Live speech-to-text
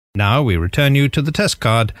Now we return you to the test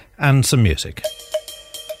card and some music.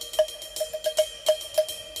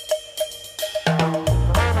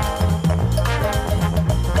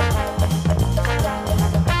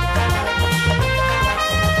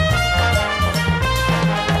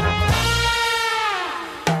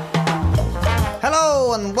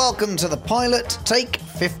 Welcome to the Pilot Take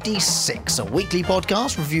 56, a weekly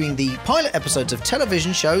podcast reviewing the pilot episodes of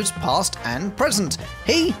television shows past and present.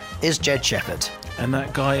 He is Jed Shepherd. And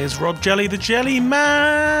that guy is Rod Jelly, the Jelly Man.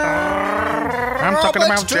 I'm talking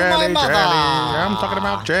about jelly, jelly. I'm talking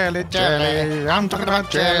about jelly, jelly. I'm talking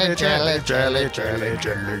about jelly, jelly, jelly, jelly,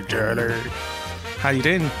 jelly, jelly. How you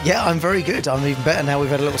doing? Yeah, I'm very good. I'm even better now we've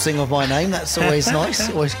had a little sing of my name. That's always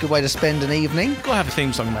nice. Always a good way to spend an evening. Got to have a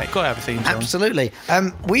theme song, mate. Got to have a theme song. Absolutely.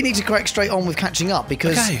 We need to crack straight on with catching up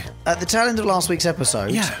because at the tail end of last week's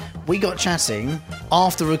episode, we got chatting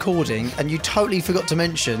after recording and you totally forgot to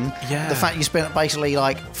mention the fact you spent basically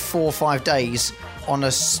like 4 or 5 days on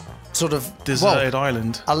a sort of deserted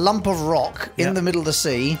island. A lump of rock in the middle of the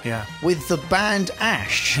sea with the band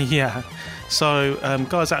Ash. Yeah. So,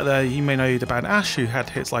 guys out there, you may know the band Ash, who had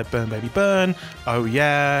hits like Burn Baby Burn, Oh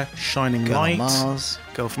Yeah, Shining Light,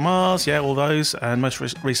 Girl from Mars, all those, and most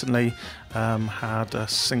recently had a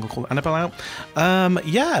single called Annabelle out. I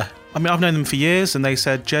mean, I've known them for years, and they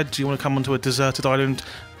said, Jed, do you want to come onto a deserted island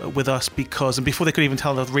with us? Because, and before they could even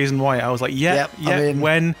tell the reason why, I was like,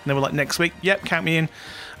 when? And they were like, next week, count me in.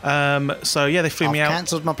 They flew me out. I've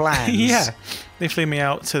cancelled my plans. They flew me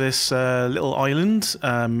out to this little island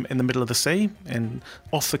in the middle of the sea,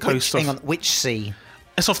 off the coast which sea?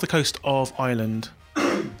 It's off the coast of Ireland.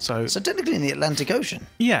 So technically in the Atlantic Ocean.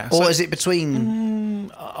 Yeah. Or is it between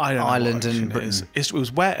I don't know Ireland and Britain? It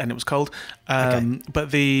was wet and it was cold. But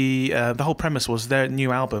the whole premise was their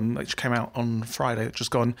new album, which came out on Friday, which is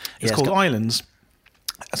gone. It's called Islands.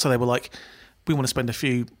 So they were like, we want to spend a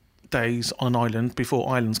few days on an island before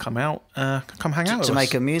Islands come out. Come hang out with us. To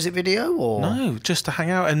make a music video, or no, just to hang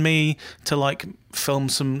out, and me to like film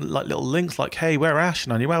some like little links, like, hey, we're Ash,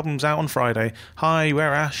 and our new album's out on Friday. Hi,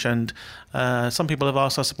 we're Ash, and some people have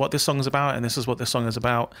asked us what this song is about, and this is what this song is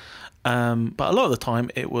about. But a lot of the time,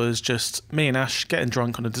 it was just me and Ash getting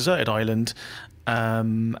drunk on a deserted island.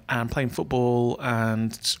 And playing football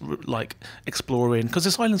and like exploring, because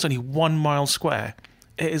this island's only 1 mile square.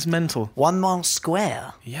 It is mental. 1 mile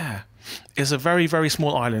square? Yeah. It's a very, very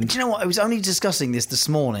small island. Do you know what? I was only discussing this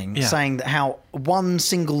morning, saying that how 1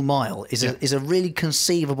 single mile is a really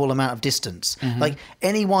conceivable amount of distance. Mm-hmm. Like,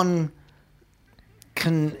 anyone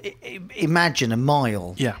can imagine a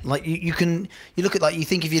mile. Yeah. Like, you look at, like, you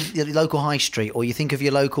think of your local high street, or you think of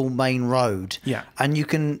your local main road. Yeah. And you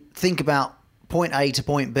can think about point A to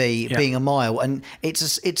point B being a mile, and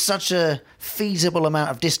it's such a feasible amount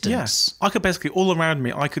of distance. I could basically, all around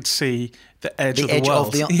me, I could see the edge of the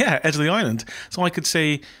world. Edge of the island. So I could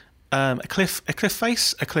see a cliff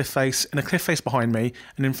face, and a cliff face behind me,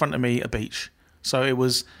 and in front of me a beach. So it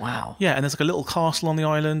was wow. Yeah, and there's like a little castle on the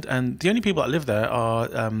island, and the only people that live there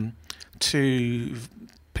are 2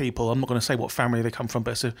 people. I'm not going to say what family they come from,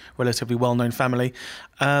 but it's a relatively well-known family,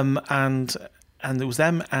 and it was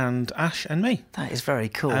them and Ash and me. That is very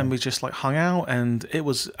cool. And we just like hung out, and it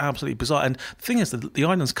was absolutely bizarre. And the thing is that the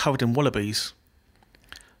island's covered in wallabies.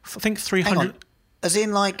 I think 300. Hang on. As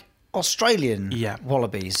in like Australian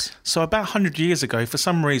wallabies. So about 100 years ago, for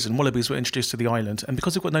some reason, wallabies were introduced to the island, and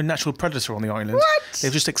because they've got no natural predator on the island,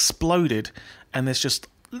 they've just exploded. And there's just,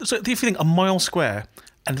 so if you think a mile square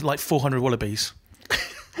and like 400 wallabies.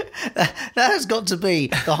 That has got to be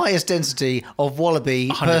the highest density of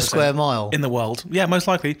wallaby per square mile in the world. Yeah, most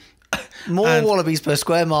likely. More wallabies per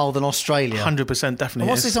square mile than Australia. 100% definitely. And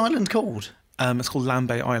what's this island called? It's called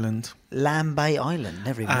Lambay Island. Lambay Island.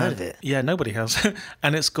 Never even heard of it. Yeah, nobody has.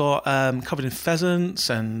 And it's got covered in pheasants,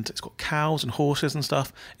 and it's got cows and horses and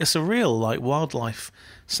stuff. It's a real like wildlife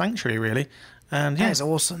sanctuary, really. And that is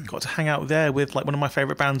awesome. Got to hang out there with like one of my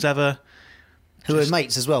favourite bands ever. Who are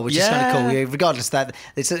mates as well, which is kind of cool. Yeah, regardless of that,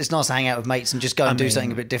 it's nice to hang out with mates and just go and do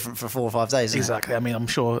something a bit different for 4 or 5 days. Exactly. I mean, I'm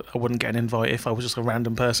sure I wouldn't get an invite if I was just a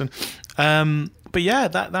random person. But yeah,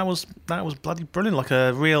 that was bloody brilliant. Like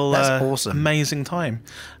a real awesome. Amazing time.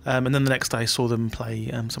 And then the next day I saw them play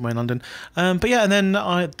somewhere in London. But yeah, and then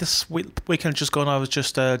this weekend just gone, I was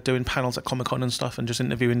just doing panels at Comic-Con and stuff, and just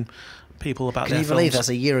interviewing people about their films. Can you believe that's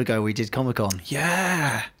a year ago we did Comic-Con?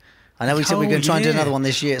 Yeah. I know we said we're going to try and do another one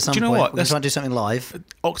this year at some point. What? We're going to try and do something live.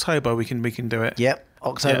 October, we can do it. Yep.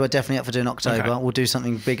 October, definitely up for doing October. Okay. We'll do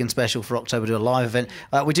something big and special for October, do a live event.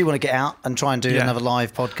 We do want to get out and try and do another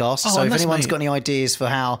live podcast. So if anyone's got any ideas for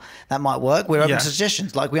how that might work, we're open to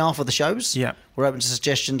suggestions, like we are for the shows. Yeah. We're open to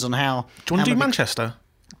suggestions on how... Do you want to do Manchester?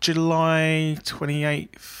 July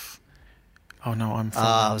 28th. Oh no, I'm.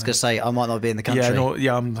 I was going to say I might not be in the country.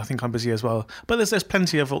 I think I'm busy as well. But there's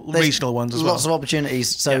plenty of regional ones as well. Lots of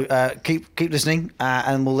opportunities. So keep listening,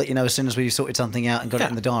 and we'll let you know as soon as we've sorted something out and got it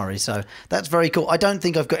in the diary. So that's very cool. I don't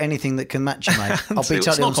think I've got anything that can match you, mate. I'll be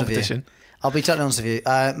totally honest with you.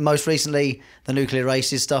 Most recently, the nuclear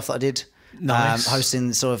races stuff that I did. Nice.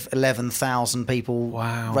 Hosting sort of 11,000 people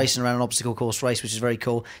racing around an obstacle course race, which is very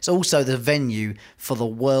cool. It's also the venue for the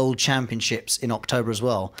World Championships in October as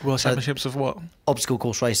well. World Championships of what? Obstacle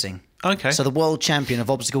course racing. Okay. So the World Champion of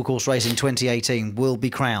Obstacle Course Racing 2018 will be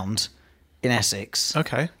crowned in Essex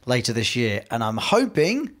later this year. And I'm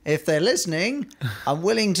hoping, if they're listening, I'm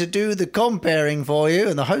willing to do the comparing for you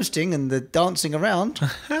and the hosting and the dancing around. Do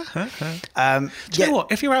you know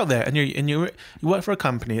what? If you're out there and you work for a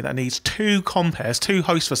company that needs two compares, two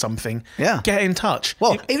hosts for something, get in touch.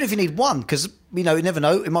 Well, even if you need one, because you never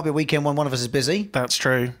know. It might be a weekend when one of us is busy. That's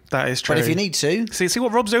true. That is true. But if you need to, see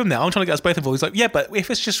what Rob's doing there. I'm trying to get us both involved. He's like, yeah, but if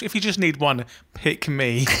you just need one, pick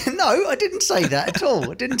me. No, I didn't say that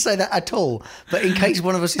at all. But in case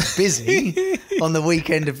one of us is busy on the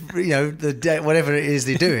weekend of the day, whatever it is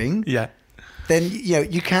they're doing, then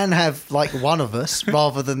you can have like one of us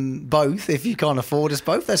rather than both. If you can't afford us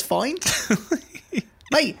both, that's fine.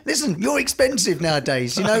 Mate, listen, you're expensive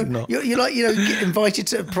nowadays. You get invited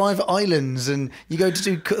to private islands and you go to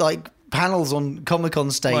do like panels on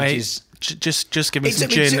Comic-Con stages. Wait, just give me some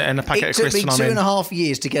gin and a packet of crisps. It took me 2.5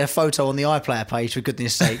 years to get a photo on the iPlayer page, for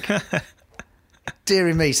goodness sake.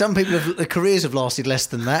 Deary me, some people their careers have lasted less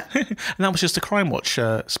than that. And that was just a Crime Watch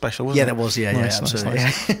special, wasn't it? Yeah, that was, absolutely.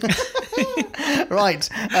 Nice. Right,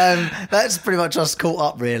 that's pretty much us caught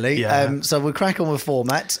up, really. So we'll crack on with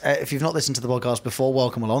format. If you've not listened to the podcast before,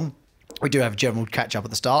 welcome along. We do have a general catch-up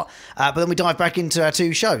at the start, but then we dive back into our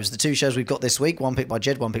two shows. The two shows we've got this week, one picked by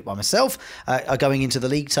Jed, one picked by myself, are going into the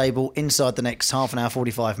league table inside the next half an hour,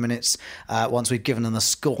 45 minutes, once we've given them a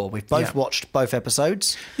score. We've both watched both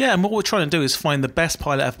episodes. Yeah, and what we're trying to do is find the best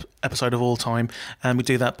pilot episode of all time, and we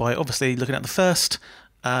do that by obviously looking at the first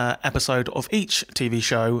episode of each TV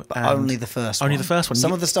show. But only the first one. Only the first one.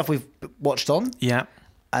 Some of the stuff we've watched on. Yeah.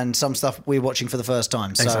 And some stuff we're watching for the first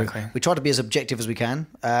time. So we try to be as objective as we can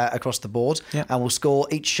across the board. And we'll score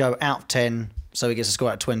each show out of 10, so he gets a score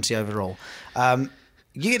out of 20 overall.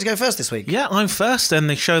 You get to go first this week. Yeah, I'm first, and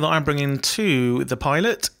the show that I'm bringing to the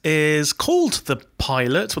pilot is called The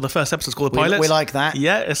Pilot. Well, the first episode's called The Pilot. We like that.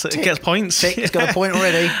 Yeah, it gets points. Tick, it's got a point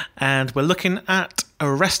already. And we're looking at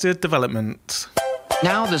Arrested Development.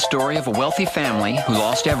 Now the story of a wealthy family who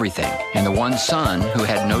lost everything, and the one son who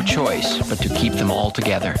had no choice but to keep them all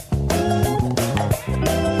together.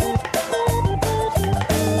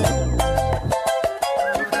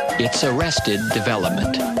 It's Arrested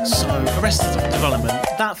Development. So, Arrested Development,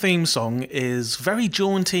 that theme song is very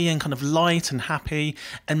jaunty and kind of light and happy,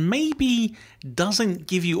 and maybe doesn't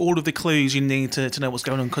give you all of the clues you need to know what's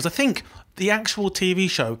going on, because I think the actual TV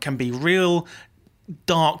show can be real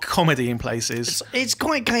dark comedy in places. It's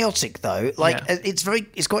quite chaotic though.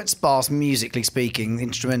 It's quite sparse musically speaking.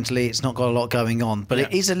 Instrumentally, it's not got a lot going on, but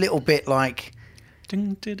it is a little bit like.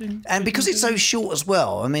 Ding, ding, ding, and because it's so short as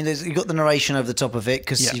well, I mean, you've got the narration over the top of it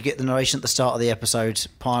because you get the narration at the start of the episode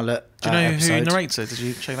pilot. Do you know who narrates it? Did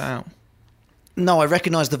you check that out? No, I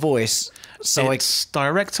recognise the voice. So it's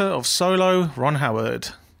director of Solo, Ron Howard.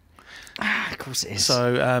 Of course it is.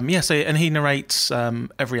 So and he narrates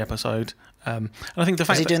every episode. And I think the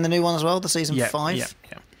fact is he doing the new one as well, the season 5? Yeah.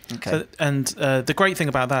 Okay. So, and the great thing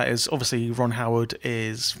about that is obviously Ron Howard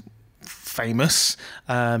is famous.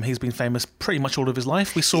 He's been famous pretty much all of his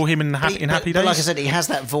life. We saw him in Happy Days. But like I said, he has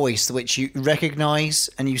that voice which you recognise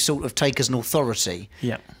and you sort of take as an authority.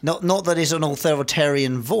 Yeah. Not that it's an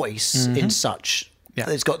authoritarian voice in such. Yeah.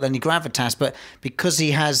 It's got any gravitas, but because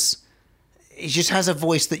he just has a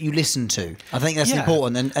voice that you listen to. I think that's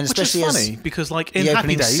important, and especially which is funny because, like in the Happy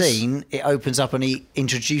opening Days, scene, it opens up and he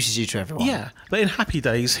introduces you to everyone. Yeah, but in Happy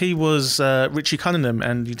Days, he was Richie Cunningham,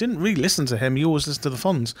 and you didn't really listen to him. You always listened to the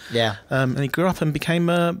Fonz. Yeah, and he grew up and became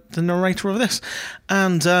the narrator of this.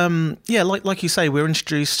 And like you say, we're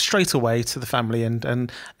introduced straight away to the family, and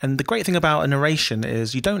the great thing about a narration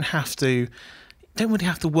is you don't really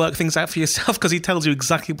have to work things out for yourself because he tells you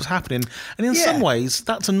exactly what's happening. And in some ways,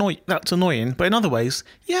 that's annoying. But in other ways,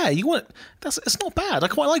 it's not bad. I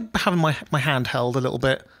quite like having my hand held a little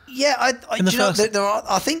bit. Yeah, I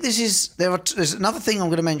think there's another thing I'm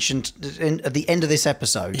going to mention at the end of this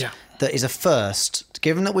episode that is a first.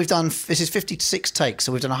 Given that this is 56 takes,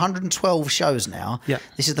 so we've done 112 shows now. Yeah.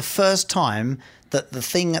 This is the first time that the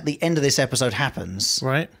thing at the end of this episode happens.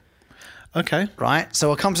 Right. Okay. Right? So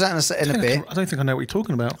I'll come to that in a bit. I don't think I know what you're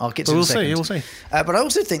talking about. I'll get to it in a second. We'll see. But I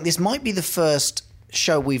also think this might be the first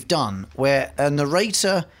show we've done where a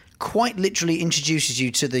narrator quite literally introduces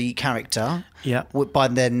you to the character by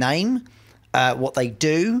their name, what they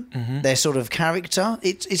do, their sort of character.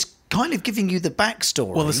 It's kind of giving you the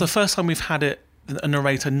backstory. Well, it's the first time we've had a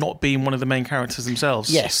narrator not being one of the main characters themselves.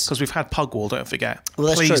 Yes. Because we've had Pugwall, don't forget. Well,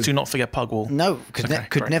 that's Please true. do not forget Pugwall. No,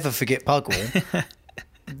 could never forget Pugwall.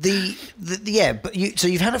 So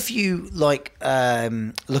you've had a few look at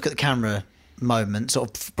the camera moments,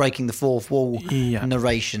 sort of breaking the fourth wall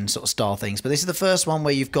narration sort of style things. But this is the first one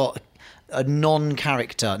where you've got a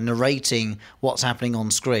non-character narrating what's happening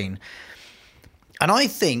on screen. And I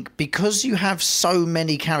think because you have so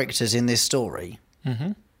many characters in this story,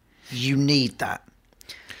 you need that.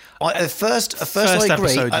 At first I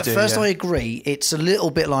agree. I agree. It's a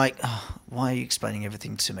little bit like, why are you explaining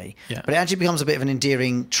everything to me? Yeah. But it actually becomes a bit of an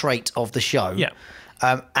endearing trait of the show. Yeah.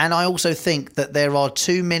 And I also think that there are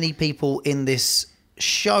too many people in this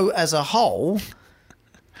show as a whole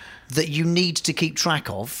that you need to keep track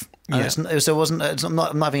of. I'm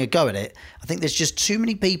not having a go at it. I think there's just too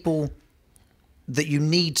many people that you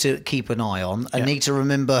need to keep an eye on and need to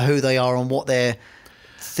remember who they are and what their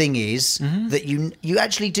thing is, that you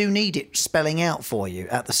actually do need it spelling out for you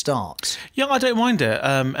at the start. Yeah, I don't mind it.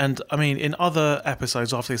 And I mean, in other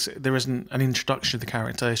episodes after this, there isn't an introduction to the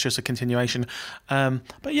character; it's just a continuation.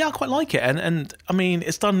 But yeah, I quite like it, and I mean,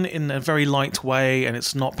 it's done in a very light way, and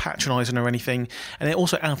it's not patronising or anything, and it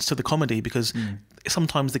also adds to the comedy because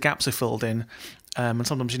sometimes the gaps are filled in. And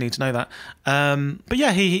sometimes you need to know that. But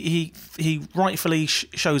yeah, he rightfully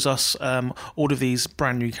shows us all of these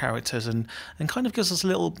brand new characters and kind of gives us a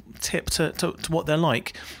little tip to what they're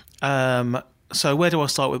like. So where do I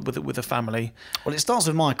start with the family? Well, it starts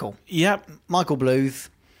with Michael. Yep. Michael Bluth,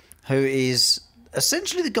 who is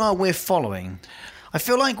essentially the guy we're following. I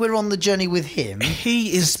feel like we're on the journey with him.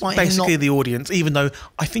 He is basically the audience, even though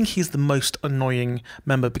I think he's the most annoying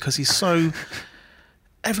member because he's so...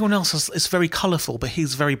 Everyone else is very colourful, but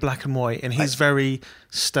he's very black and white, and he's very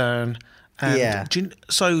stern. And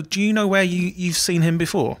do you know where you've seen him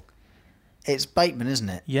before? It's Bateman, isn't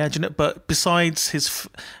it? Yeah, do you know, but besides his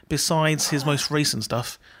most recent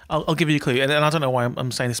stuff, I'll give you a clue. And I don't know why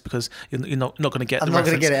I'm saying this because you're not going to get the reference. I'm not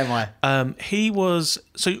going to get it, am I? He was...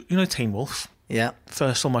 So, you know Teen Wolf? Yeah.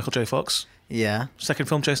 First film, Michael J. Fox. Yeah. Second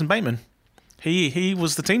film, Jason Bateman. He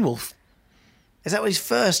was the Teen Wolf. Is that what his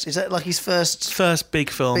first? Is that like his first big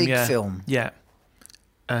film? Big film. Yeah.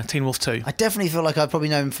 Teen Wolf 2. I definitely feel like I've probably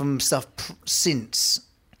known him from stuff since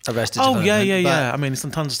Arrested Development. Yeah. I mean, he's done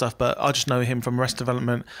tons of stuff, but I just know him from Arrested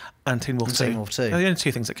Development and Teen Wolf 2. Teen Wolf 2. They're the only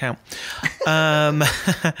two things that count.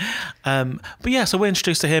 But yeah, so we're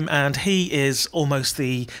introduced to him, and he is almost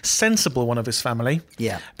the sensible one of his family.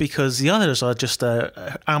 Yeah. Because the others are just an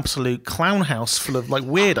absolute clown house full of like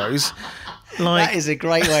weirdos. That is a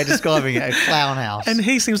great way of describing it, a clown house. And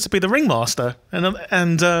he seems to be the ringmaster.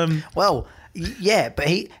 Well, yeah, but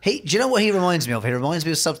he do you know what he reminds me of? He reminds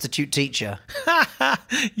me of Substitute Teacher.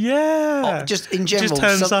 Yeah. Just in general. Just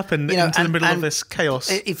turns up into the middle of this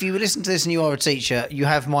chaos. If you listen to this and you are a teacher, you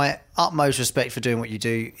have my utmost respect for doing what you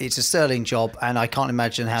do. It's a sterling job, and I can't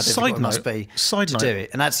imagine how difficult it must be to do it.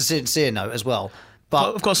 And that's a sincere note as well.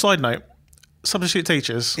 But I've got a side note. Substitute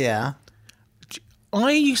teachers. Yeah.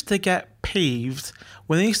 I used to get peeved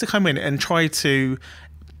when they used to come in and try to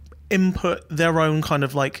input their own kind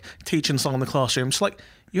of like teaching style in the classroom. It's like,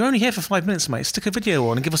 you're only here for 5 minutes, mate. Stick a video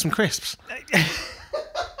on and give us some crisps. Do you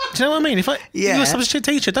know what I mean? If you're a substitute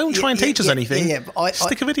teacher, don't try and teach us anything. Yeah, but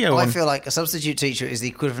stick a video on. I feel like a substitute teacher is the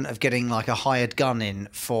equivalent of getting like a hired gun in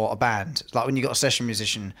for a band. Like when you got a session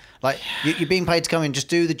musician. Like you're being paid to come in, just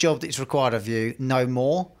do the job that's required of you, no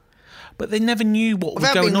more. But they never knew what was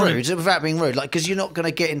going on. Without being rude, like because you're not going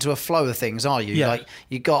to get into a flow of things, are you? Yeah. Like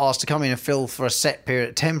you got asked to come in and fill for a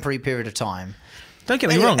temporary period of time. Don't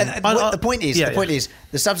get me wrong. The point is,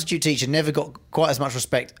 the substitute teacher never got quite as much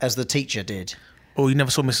respect as the teacher did. Or you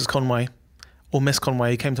never saw Mrs. Conway, or Miss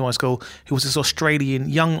Conway, who came to my school, who was this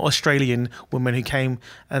young Australian woman who came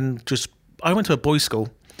and I went to a boys' school,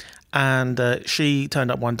 and she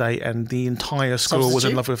turned up one day, and the entire school was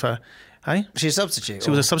in love with her. Hey? She's a substitute?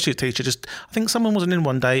 She was a substitute teacher. I think someone wasn't in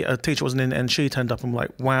one day, a teacher wasn't in, and she turned up and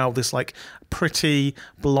like, wow, this like pretty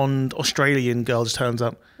blonde Australian girl just turns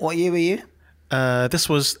up. What year were you?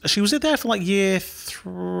 She was there for like year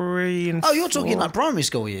 3 and 4. Oh, you're talking like primary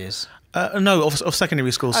school years? No, of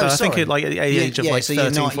secondary school. So I think at like at the age of like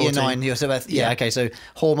 13, 14. Year 9, you're about, okay, so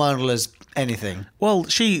hormonal as anything. Well,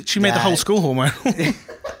 she made the whole school hormonal.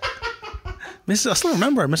 I still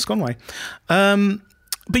remember her, Miss Conway.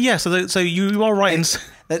 But yeah, so you are right.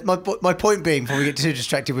 My point being, before we get too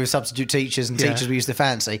distracted with substitute teachers and teachers we used to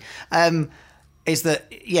fancy, is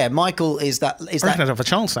that Michael is that. I reckon I'd have a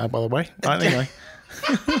chance now, by the way. Right, anyway,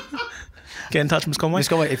 get in touch, Miss Conway. Miss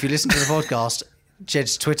Conway, if you listen to the podcast,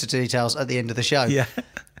 Jed's Twitter details at the end of the show. Yeah.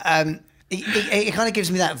 It kind of gives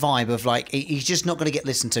me that vibe of like he's just not going to get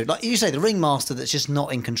listened to. Like you say, the ringmaster that's just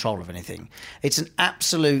not in control of anything. It's an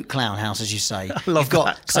absolute clown house, as you say. I love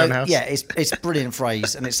that. Clown house. Yeah, it's a brilliant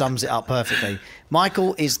phrase and it sums it up perfectly.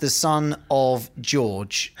 Michael is the son of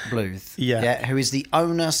George Bluth, who is the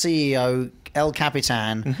owner, CEO, El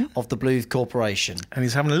Capitan of the Bluth Corporation. And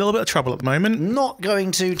he's having a little bit of trouble at the moment. Not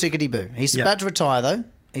going to tickety-boo. He's about to retire, though.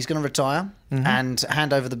 He's going to retire and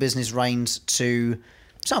hand over the business reins to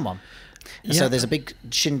someone. So there's a big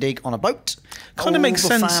shindig on a boat. Kind of makes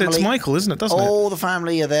sense. It's Michael, isn't it? Doesn't it? All the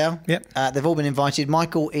family are there. Yep. They've all been invited.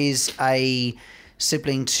 Michael is a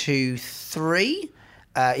sibling to 3.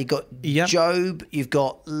 You've got Job. You've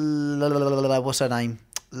got what's her name?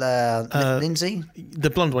 Lindsay. The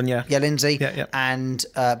blonde one, yeah. Yeah, Lindsay. Yeah. And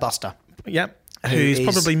Buster. Yep. Who's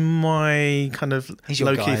probably my kind of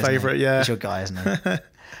low-key favourite. Yeah. He's your guy, isn't he?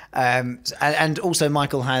 And also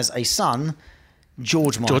Michael has a son,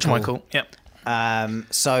 George Michael. Yep.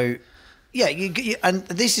 So, and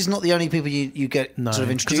this is not the only people you get sort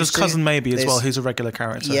of introduced to. There's Cousin Maybe as well, who's a regular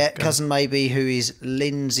character. Yeah, Cousin Maybe, who is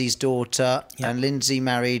Lindsay's daughter, and Lindsay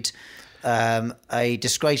married a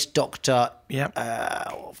disgraced doctor. Yep.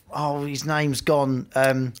 His name's gone.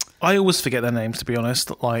 I always forget their names, to be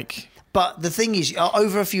honest. But the thing is,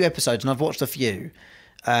 over a few episodes, and I've watched a few,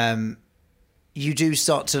 you do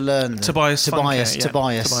start to learn them. Tobias. Tobias.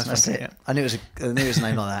 That's Funke, it. yeah. I knew it was a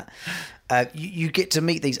name like that. You get to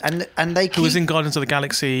meet these, and they keep... Who was in Guardians of the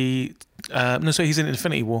Galaxy? He's in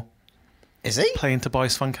Infinity War. Is he? Playing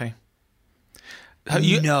Tobias Funke.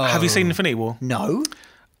 No. Have you seen Infinity War? No.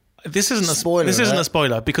 This isn't a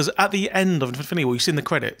spoiler because at the end of Infinity War, you've seen the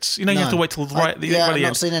credits. You have to wait till the end. I've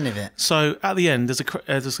not seen any of it. So at the end, there's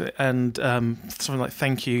something like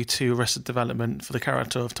 "Thank you to Arrested Development for the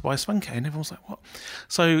character of Tobias Funke," and everyone's like, "What?"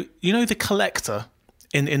 So the Collector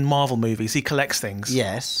in Marvel movies, he collects things.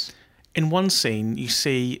 Yes. In one scene, you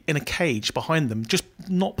see in a cage behind them, just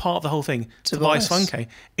not part of the whole thing, Tobias Funke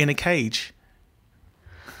in a cage.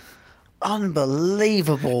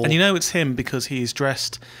 Unbelievable. And it's him because he's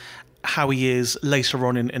dressed how he is later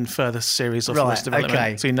on in further series of Arrested Development.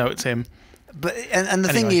 Okay. So it's him. But and the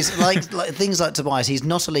thing is, like things like Tobias, he's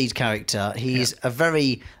not a lead character. He's a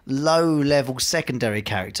very low-level secondary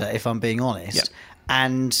character, if I'm being honest. Yep.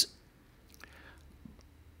 And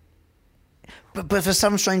but for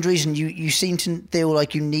some strange reason, you seem to feel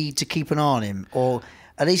like you need to keep an eye on him, or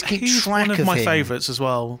at least keep track of him. He's one of my favourites as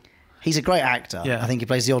well. He's a great actor. Yeah. I think he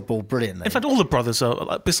plays the oddball brilliantly. In fact, all the brothers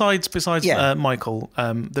are, besides Michael, the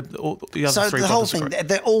other three brothers. So the whole thing,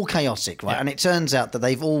 they're all chaotic, right? Yeah. And it turns out that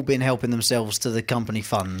they've all been helping themselves to the company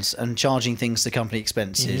funds and charging things to company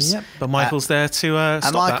expenses. Yep. But Michael's there to stop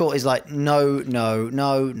and Michael that. Is like, no.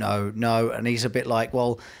 And he's a bit like,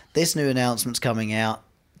 well, this new announcement's coming out.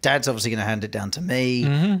 Dad's obviously going to hand it down to me.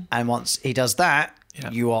 Mm-hmm. And once he does that,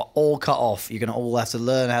 you are all cut off. You're going to all have to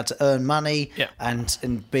learn how to earn money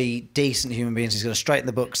and be decent human beings. He's going to straighten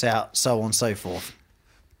the books out, so on and so forth.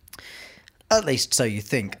 At least so you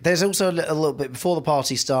think. There's also a little bit before the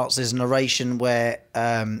party starts, there's a narration where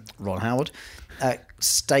Ron Howard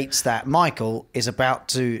states that Michael is about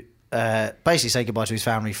to basically say goodbye to his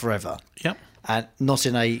family forever. Yep. And not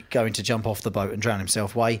in a going to jump off the boat and drown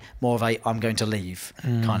himself way, more of a I'm going to leave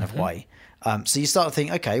kind of way. So you start to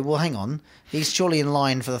think, okay, well, hang on. He's surely in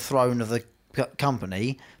line for the throne of the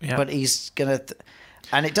company, but he's going to...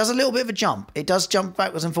 And it does a little bit of a jump. It does jump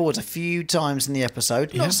backwards and forwards a few times in the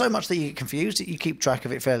episode. Not so much that you get confused. You keep track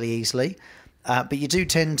of it fairly easily. But you do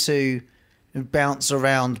tend to bounce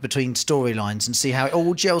around between storylines and see how it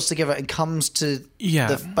all gels together and comes to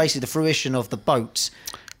basically the fruition of the boat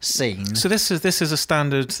scene. So this is a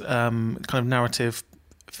standard kind of narrative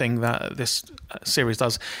thing that this series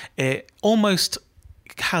does. It almost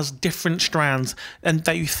has different strands and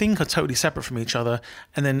that you think are totally separate from each other,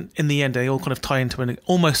 and then in the end they all kind of tie into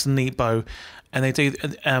almost a neat bow. And they do,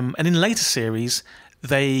 and in later series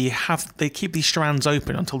they keep these strands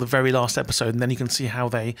open until the very last episode, and then you can see how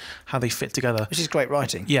they fit together, which is great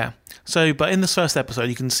writing. Yeah. So, but in this first episode,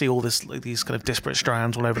 you can see all these kind of disparate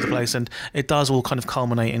strands all over the place, and it does all kind of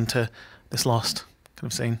culminate into this last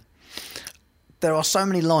kind of scene. There are so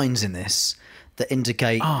many lines in this that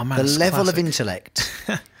indicate the level of intellect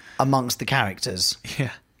amongst the characters.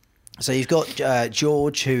 Yeah. So you've got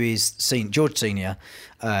George, who is George Senior,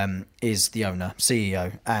 is the owner,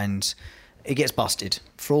 CEO, and he gets busted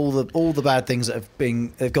for all the bad things that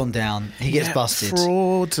have gone down. He gets busted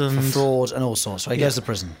for fraud and all sorts. So he goes to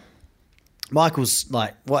prison. Michael's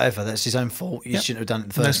like, whatever, that's his own fault. You shouldn't have done it in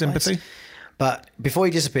the first place. No sympathy. But before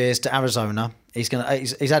he disappears to Arizona, he's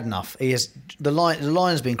had enough. The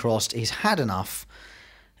line's been crossed. He's had enough.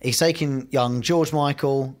 He's taking young George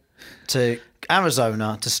Michael to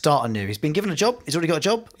Arizona to start anew. He's been given a job. He's already got a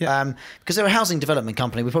job. Yeah. Because they're a housing development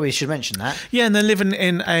company. We probably should mention that. Yeah, and they're living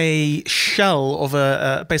in a shell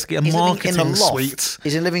of basically a marketing suite.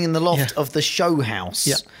 He's living in the loft of the show house.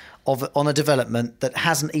 Yeah. On a development that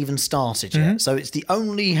hasn't even started yet. So it's the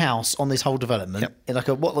only house on this whole development in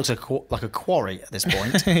what looks like a quarry at this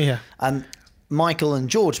point. Yeah. And Michael and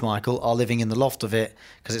George Michael are living in the loft of it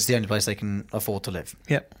because it's the only place they can afford to live.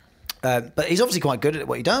 Yep. But he's obviously quite good at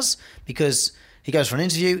what he does because he goes for an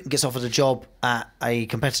interview, gets offered a job at a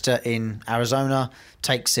competitor in Arizona,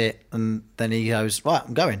 takes it, and then he goes, right,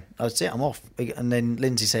 I'm going. That's it, I'm off. And then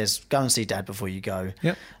Lindsay says, go and see Dad before you go.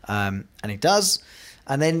 Yep. And he does.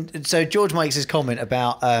 And then, so George makes his comment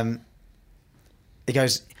about, he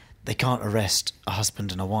goes, they can't arrest a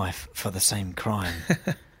husband and a wife for the same crime.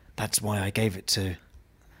 That's why I gave it to,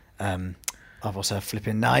 what's her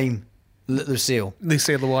flipping name? Lucille.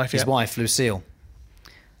 Lucille, the wife, His wife, Lucille.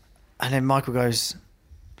 And then Michael goes,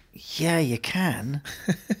 yeah, you can.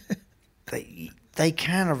 They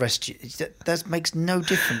can arrest you. That makes no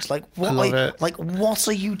difference. Like, what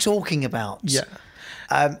are you talking about? Yeah.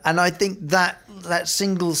 And I think that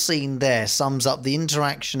single scene there sums up the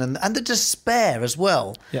interaction and the despair as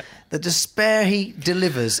well. Yeah. The despair he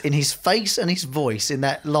delivers in his face and his voice in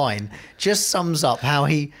that line just sums up how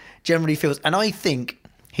he generally feels. And I think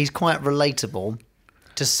he's quite relatable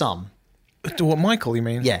to some. To what, Michael, you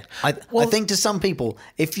mean? Yeah. I think to some people,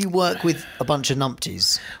 if you work with a bunch of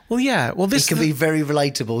numpties, this can be very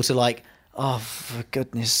relatable to like, oh, for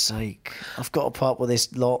goodness sake, I've got to put up with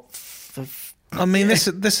this lot. I mean, this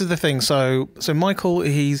is the thing. So Michael,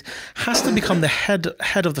 has to become the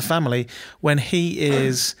head of the family when he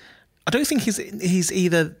is. I don't think he's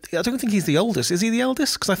the oldest. Is he the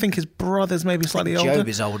eldest? Because I think his brother's maybe slightly older. Job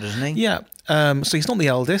is older, isn't he? Yeah. So he's not the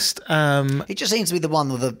eldest. He just seems to be the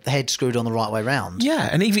one with the head screwed on the right way round. Yeah,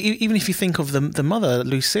 and even if you think of the mother,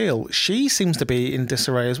 Lucille, she seems to be in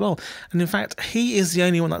disarray as well. And in fact, he is the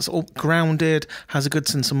only one that's all grounded, has a good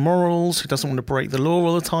sense of morals, who doesn't want to break the law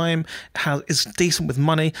all the time, is decent with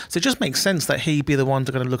money. So it just makes sense that he be the one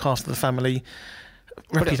to kind of look after the family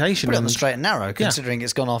reputation. Put it on the straight and narrow, considering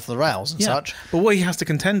it's gone off the rails and such. But what he has to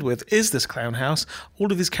contend with is this clown house,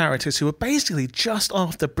 all of these characters who are basically just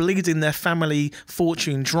after bleeding their family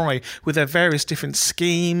fortune dry with their various different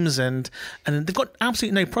schemes, and they've got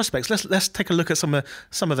absolutely no prospects. Let's take a look at some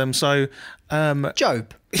of them. So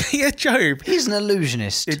Job. Yeah, Job. He's an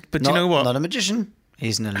illusionist. But you know what? Not a magician.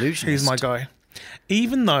 He's an illusionist. He's my guy.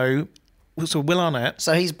 Even though... So Will Arnett.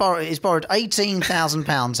 So he's borrowed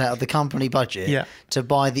 £18,000 out of the company budget to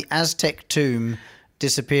buy the Aztec tomb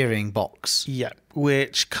disappearing box. Yeah,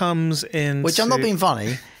 which comes in. Which I'm not being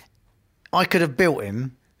funny. I could have built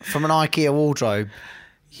him from an IKEA wardrobe.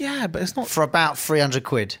 Yeah, but it's not for about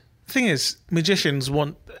 £300. Thing is, magicians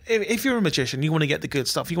want. If you're a magician, you want to get the good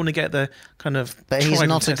stuff. You want to get the kind of. But he's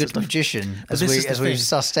not a good magician, as we've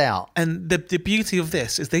sussed out. And the beauty of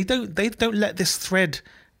this is they don't let this thread.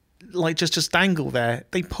 Like just dangle there.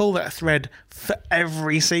 They pull that thread for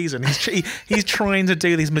every season. He's trying to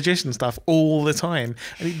do these magician stuff all the time,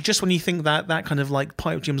 and just when you think that kind of like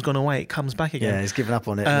pipe dream's gone away, it comes back again. Yeah, he's given up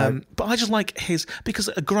on it. But I just like because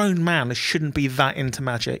a grown man shouldn't be that into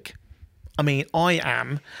magic. I mean, I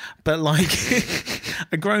am, but like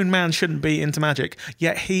a grown man shouldn't be into magic.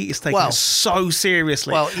 Yet he is taking it so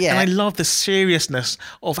seriously. Well, yeah. And I love the seriousness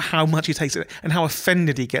of how much he takes it and how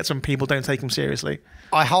offended he gets when people don't take him seriously.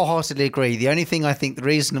 I wholeheartedly agree. The only thing I think the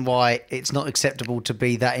reason why it's not acceptable to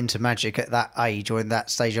be that into magic at that age or in that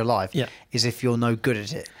stage of life is if you're no good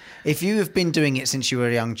at it. If you have been doing it since you were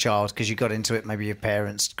a young child because you got into it, maybe your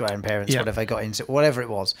parents, grandparents, whatever they got into it, whatever it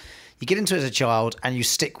was, you get into it as a child and you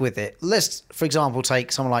stick with it. Let's, for example,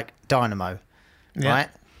 take someone like Dynamo, right?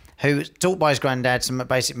 Who was taught by his granddad some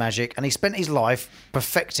basic magic, and he spent his life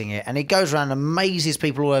perfecting it, and he goes around and amazes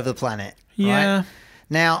people all over the planet. Yeah. Right?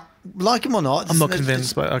 Now, like him or not, I'm not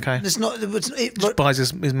convinced, but okay. It's not. Just buys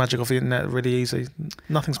his magic off the internet really easy.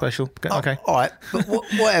 Nothing special. Okay. All right, but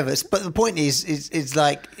whatever. But the point is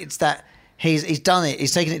like it's that he's done it.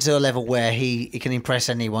 He's taken it to a level where he can impress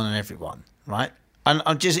anyone and everyone, right?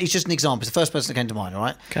 And he's just an example. It's the first person that came to mind. All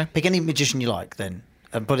right. Okay. Pick any magician you like, then,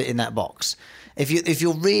 and put it in that box. If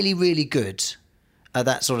you're really really good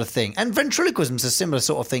that sort of thing. And ventriloquism's a similar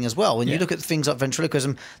sort of thing as well. When you look at things like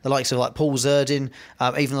ventriloquism, the likes of like Paul Zerdin,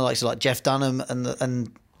 even the likes of like Jeff Dunham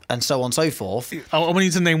and so on and so forth. I want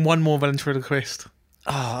you to name one more ventriloquist.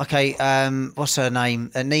 Oh, okay. What's her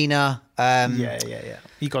name? Nina. Yeah.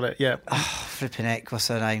 You got it, yeah. Oh, flipping heck. What's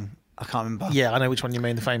her name? I can't remember. Yeah, I know which one you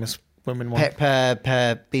mean, the famous women one.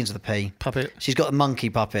 Beans with a P. Puppet. She's got a monkey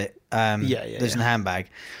puppet. Lives in a handbag.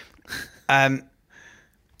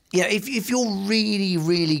 If you're really,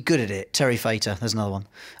 really good at it, Terry Fator. There's another one.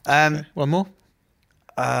 Okay. One more?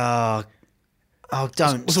 Don't.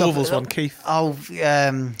 What's Orville's one? Keith?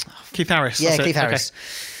 Keith Harris. Yeah, Keith Harris.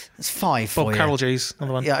 That's 5 Bob for you. Carroll G's,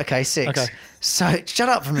 another one. Yeah, okay, 6. Okay. So shut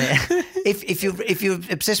up for a minute. if you're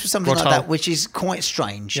obsessed with something Rod like Hull. that, which is quite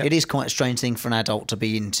strange, Yep. it is quite a strange thing for an adult to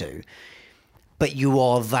be into, but you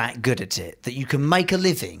are that good at it that you can make a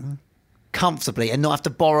living comfortably and not have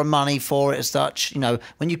to borrow money for it as such.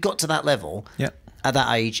 When you've got to that level, at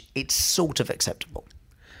that age, it's sort of acceptable.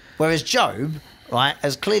 Whereas Job, right,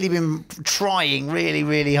 has clearly been trying really,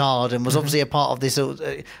 really hard and was obviously a part of this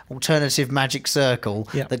alternative magic circle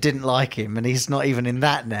that didn't like him, and he's not even in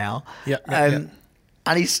that now. And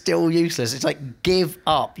he's still useless. It's like, give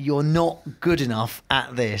up. You're not good enough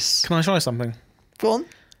at this. Can I try something? Go on.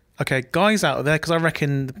 Okay, guys out there, because I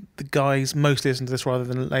reckon the guys mostly listen to this rather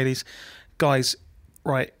than the ladies. Guys,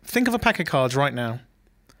 right, think of a pack of cards right now.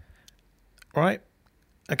 Right?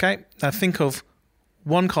 Okay, now think of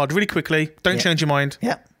one card really quickly. Don't change your mind.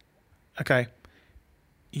 Yeah. Okay.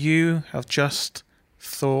 You have just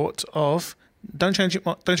thought of. Don't change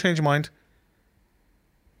your mind.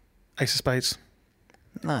 Ace of Spades.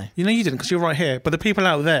 No. You know you didn't, because you're right here. But the people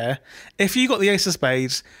out there, if you got the Ace of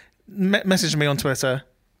Spades, message me on Twitter,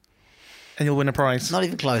 and you'll win a prize. Not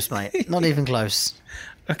even close, mate. Not even close.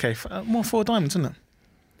 Okay, more 4 diamonds, isn't it?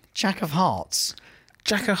 Jack of Hearts.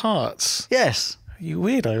 Jack of Hearts. Yes. Are you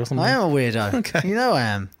weirdo or something? I am a weirdo. Okay. You know I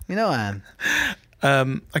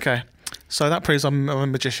am. Okay. So that proves I'm a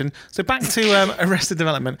magician. So back to Arrested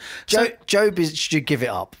Development. Job should give it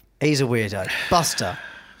up. He's a weirdo. Buster.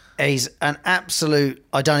 He's an absolute.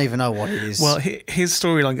 I don't even know what he is. Well, his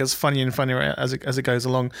storyline gets funnier and funnier as it goes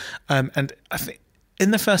along. And I think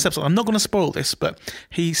in the first episode, I'm not going to spoil this, but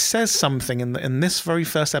he says something in this very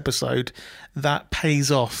first episode that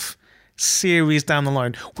pays off series down the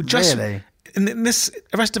line. Really? In this,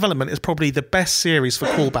 Arrested Development is probably the best series for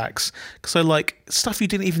callbacks. So, like, stuff you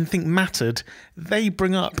didn't even think mattered, they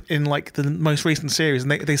bring up in, like, the most recent series,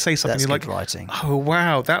 and they say something. That's you're good like, writing. oh,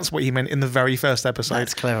 wow, that's what he meant in the very first episode.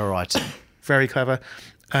 That's clever writing. Very clever.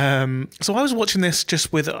 So I was watching this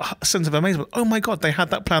just with a sense of amazement. Oh, my God, they had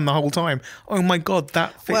that plan the whole time. Oh, my God,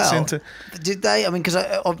 that fits into... Did they? I mean, because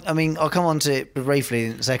I'll come on to it briefly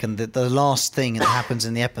in a second. The last thing that happens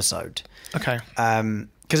in the episode. Okay.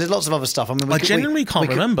 Because there's lots of other stuff. I mean, I genuinely can't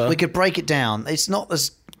remember. We could break it down. It's not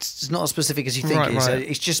as specific as you think it is. Right.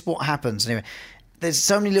 It's just what happens. Anyway, there's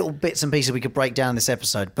so many little bits and pieces we could break down in this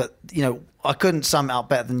episode, but I couldn't sum it up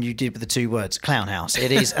better than you did with the 2 words: clown house.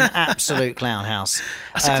 It is an absolute clown house.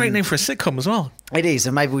 That's a great name for a sitcom as well. It is,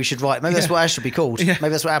 and maybe we should write. Maybe that's what ours should be called. Yeah.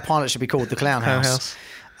 Maybe that's what our pilot should be called: the Clown House.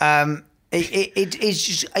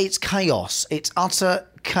 It's chaos. It's utter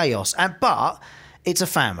chaos, but it's a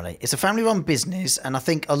family. It's a family-run business, and I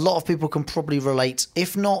think a lot of people can probably relate,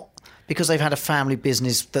 if not because they've had a family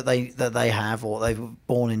business that they have or they were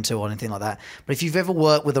born into or anything like that. But if you've ever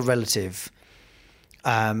worked with a relative,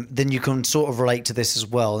 then you can sort of relate to this as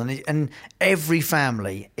well. And every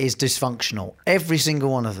family is dysfunctional. Every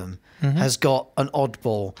single one of them has got an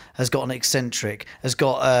oddball, has got an eccentric, has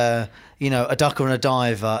got a ducker and a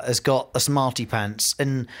diver, has got a smarty pants.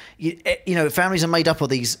 And families are made up of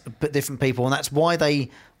these different people, and that's why they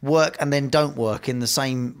work and then don't work in the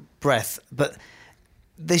same breath. But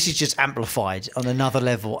this is just amplified on another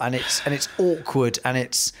level, and it's awkward and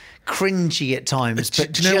it's cringy at times,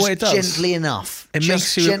 but do you know just what it does? Gently enough. It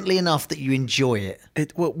just makes you gently enough that you enjoy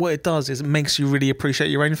it. What it does is it makes you really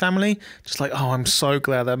appreciate your own family. Just like, oh, I'm so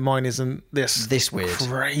glad that mine isn't this weird,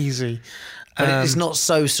 crazy. But it's not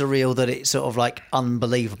so surreal that it's sort of like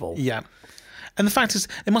unbelievable. Yeah. And the fact is,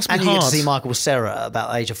 it must be and hard. And you get to see Michael Cera at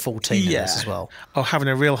about the age of 14 in this as well. Oh, having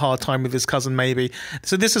a real hard time with his cousin, maybe.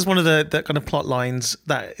 So this is one of the kind of plot lines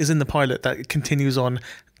that is in the pilot that continues on,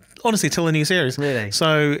 honestly, till the new series. Really?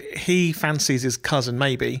 So he fancies his cousin,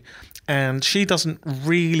 maybe, and she doesn't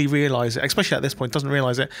really realise it, especially at this point, doesn't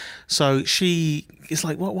realise it. So she is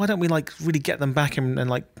like, well, why don't we like really get them back and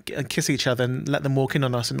like kiss each other and let them walk in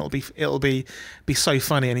on us, and it'll be so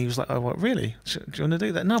funny. And he was like, oh, what, really? Do you want to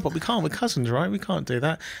do that? No, but we can't. We're cousins, right? We can't do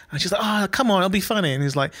that. And she's like, oh, come on, it'll be funny. And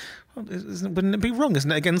he's like, well, wouldn't it be wrong?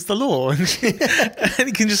 Isn't it against the law? And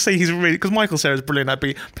you can just see he's really, because Michael Cera's brilliant at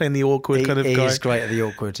playing the awkward kind of guy. He is great at the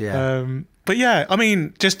awkward, yeah. But yeah, I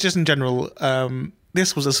mean, just in general,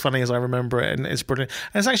 this was as funny as I remember it, and it's brilliant.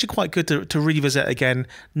 And it's actually quite good to revisit again,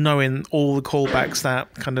 knowing all the callbacks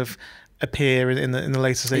that kind of appear in the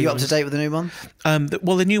later seasons. Are you up to date with the new one?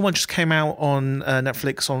 Well, the new one just came out on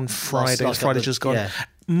Netflix on Friday. Friday just gone. Yeah.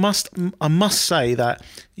 I must say that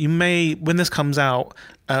when this comes out,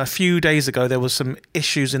 a few days ago there was some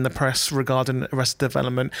issues in the press regarding Arrested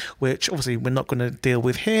Development, which obviously we're not going to deal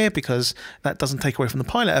with here because that doesn't take away from the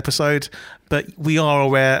pilot episode, but we are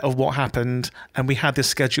aware of what happened, and we had this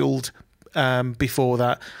scheduled before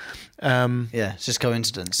that. Yeah, it's just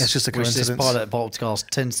coincidence. It's just a coincidence. Which this pilot podcast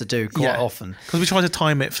tends to do quite often. Because we tried to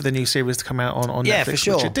time it for the new series to come out on Netflix, for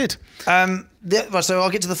sure. which it did. Right, so I'll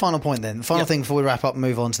get to the final point then. The final thing before we wrap up and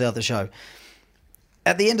move on to the other show.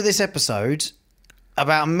 At the end of this episode,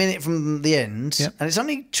 about a minute from the end, and it's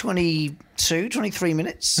only 23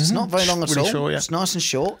 minutes. It's not very long at all. Short, It's nice and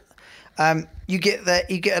short. You get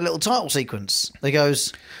a little title sequence that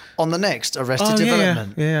goes on the next Arrested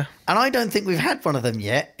Development. Yeah. And I don't think we've had one of them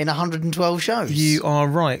yet in 112 shows. You are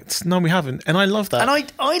right. No, we haven't. And I love that. And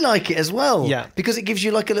I like it as well. Yeah. Because it gives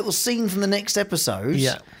you like a little scene from the next episode.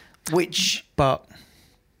 Yeah. Which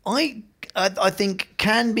I think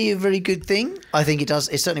can be a very good thing. I think it does.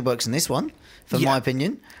 It certainly works in this one, for my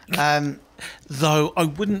opinion. Though I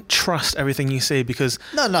wouldn't trust everything you see because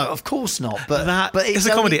no, of course not. But it's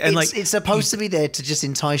a comedy, and it's supposed to be there to just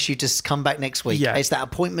entice you to come back next week. Yeah. It's that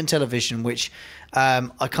appointment television, which I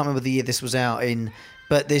can't remember the year this was out in,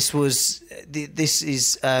 but this is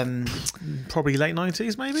probably late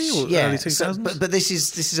 90s, maybe, or early 2000s. But this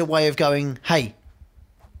is a way of going, hey,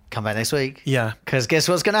 come back next week. Yeah. Because guess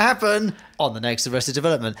what's going to happen on the next Arrested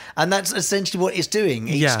Development? And that's essentially what it's doing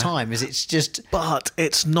each time, is it's just... But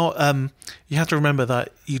it's not... you have to remember that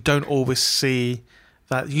you don't always see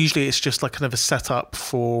that. Usually it's just like kind of a setup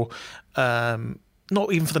for...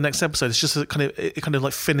 not even for the next episode. It's just it kind of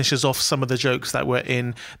like finishes off some of the jokes that were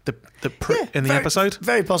in the episode.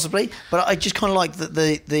 Very possibly. But I just kind of like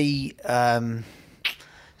the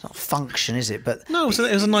not function, is it? But no, so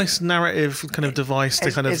it was a nice narrative kind of device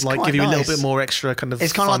to kind of like give you a little bit more extra kind of.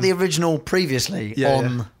 It's kind of like the original previously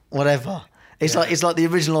on whatever. It's like the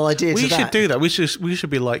original idea. We should do that. We should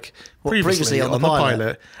be like previously on the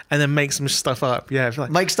pilot, and then make some stuff up. Yeah,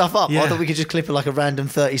 make stuff up. Yeah. I thought we could just clip it like a random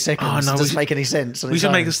 30 seconds. Oh, no, it doesn't make any sense. We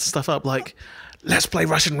should make this stuff up like, let's play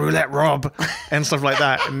Russian roulette, Rob, and stuff like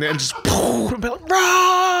that, and then just and be like,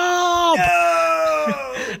 Rob,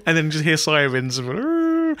 no! And then just hear sirens.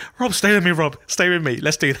 Rob, stay with me, Rob. Stay with me.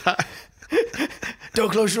 Let's do that. Don't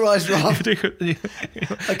close your eyes, Rob. Okay,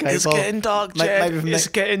 it's getting dark, Jack. It's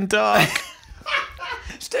getting dark.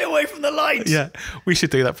 Stay away from the light. Yeah, we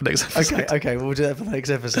should do that for next episode. Okay, we'll do that for the next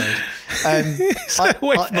episode. Stay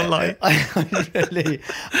away from the light.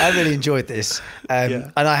 I really enjoyed this,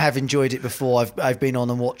 and I have enjoyed it before. I've been on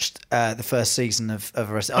and watched the first season of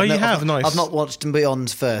Arrested. Nice. I've not watched and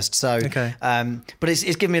Beyond first, so but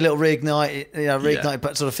it's given me a little reignite,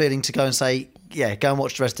 but sort of feeling to go and say, yeah, go and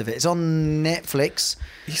watch the rest of it. It's on Netflix.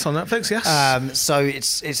 It's on Netflix, yes. So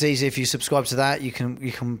it's easy if you subscribe to that. You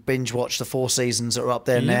can binge watch the 4 seasons that are up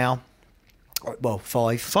there now. Well,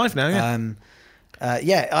 5. 5 now,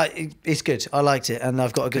 yeah. It's good. I liked it, and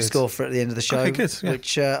I've got a good score for it at the end of the show,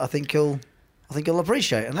 which I think you'll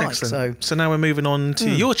appreciate and like. So now we're moving on to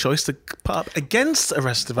your choice to put up against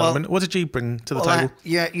Arrested Development. What did you bring to the table?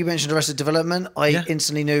 You mentioned Arrested Development. I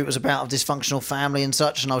instantly knew it was about a dysfunctional family and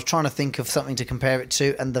such, and I was trying to think of something to compare it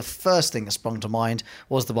to, and the first thing that sprung to mind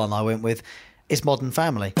was the one I went with. It's Modern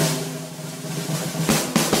Family.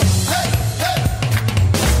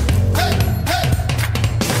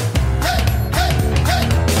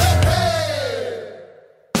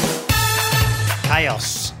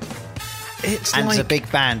 Chaos. It's a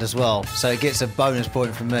big band as well, so it gets a bonus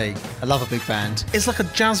point from me. I love a big band. It's like a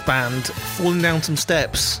jazz band falling down some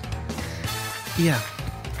steps. Yeah,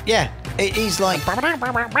 it is like.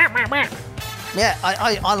 Yeah,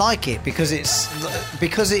 I like it because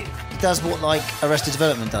it does what like Arrested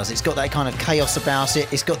Development does. It's got that kind of chaos about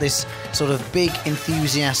it. It's got this sort of big,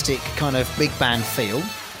 enthusiastic kind of big band feel,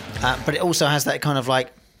 but it also has that kind of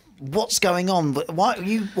like, what's going on? Why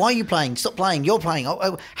are you playing? Stop playing. You're playing.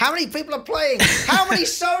 Oh, how many people are playing? How many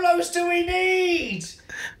solos do we need?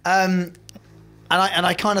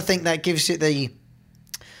 I kind of think that gives it the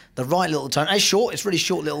right little tone. It's short. It's really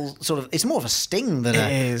short little sort of. It's more of a sting than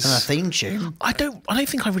a theme tune. I don't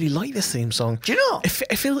think I really like this theme song. Do you not?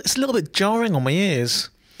 I feel it's a little bit jarring on my ears.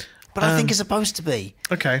 But I think it's supposed to be.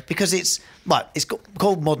 Okay. Because it's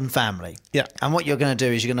called Modern Family. Yeah. And what you're going to do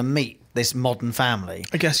is you're going to meet this modern family.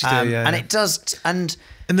 I guess you do, yeah. And it does, and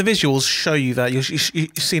the visuals show you that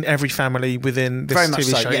you've seen every family within this very much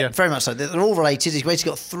TV so, show. yeah, very much so. They're all related. You've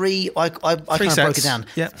basically got three. I kind of broke it down.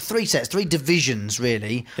 Yeah. 3 sets, 3 divisions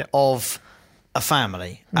really of a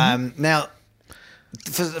family. Mm-hmm. Now,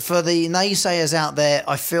 for the naysayers out there,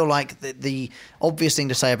 I feel like the obvious thing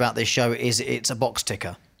to say about this show is it's a box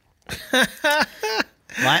ticker.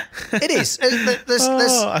 Right, it is.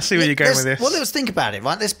 I see where you're going with this. Well, let's think about it.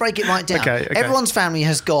 Right, let's break it right down. Okay. Everyone's family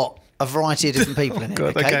has got a variety of different people in it.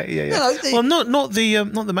 God, okay, yeah. Well, not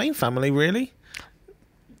the main family really.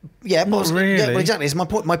 Yeah, not really. Yeah, well, exactly. It's my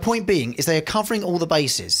point. My point being is they are covering all the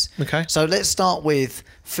bases. Okay. So let's start with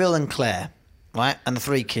Phil and Claire, right, and the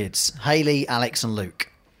 3 kids: Hayley, Alex, and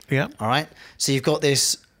Luke. Yeah. All right. So you've got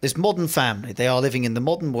this modern family. They are living in the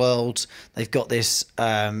modern world. They've got this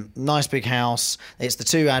nice big house. It's the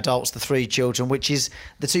 2 adults, the 3 children, which is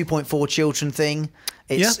the 2.4 children thing.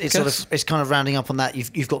 It's kind of rounding up on that.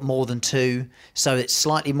 You've got more than 2, so it's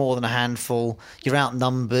slightly more than a handful. You're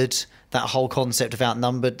outnumbered. That whole concept of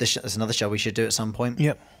outnumbered. There's another show we should do at some point.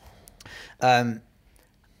 Yep. And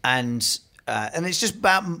it's just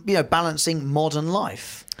about balancing modern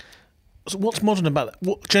life. So what's modern about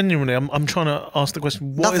that? Genuinely, I'm trying to ask the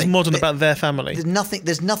question. What is modern about their family?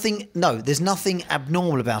 There's nothing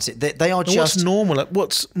abnormal about it. They are just. What's normal?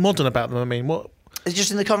 What's modern about them? I mean, what? It's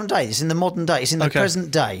just in the current day. It's in the modern day. It's in the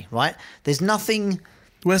present day, right? There's nothing.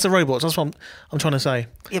 Where's the robots? That's what I'm trying to say.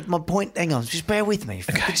 Yeah, my point. Hang on, just bear with me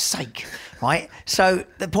for goodness sake, right? So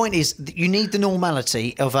the point is, that you need the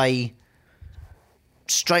normality of a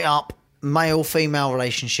straight up male-female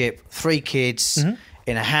relationship, 3 kids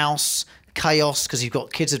in a house. Chaos because you've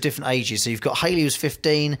got kids of different ages. So you've got Hayley who's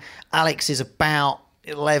 15, Alex is about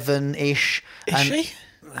 11-ish. Is she?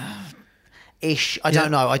 Ish. I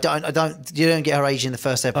don't know. I don't. You don't get her age in the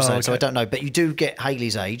first episode, so I don't know. But you do get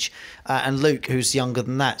Hayley's age, and Luke, who's younger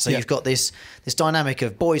than that. So you've got this dynamic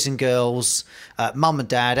of boys and girls, mum and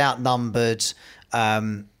dad outnumbered.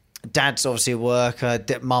 Dad's obviously a worker.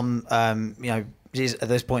 Mum, at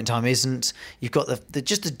this point in time isn't. You've got the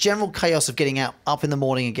general chaos of getting up in the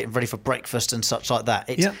morning and getting ready for breakfast and such like that.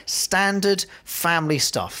 It's standard family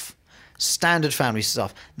stuff.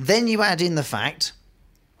 Then you add in the fact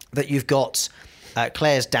that you've got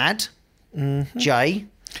Claire's dad, Jay,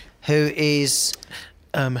 who is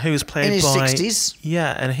played in his by 60s.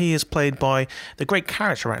 Yeah, and he is played by the great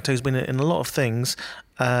character actor who's been in a lot of things.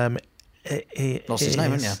 Lost his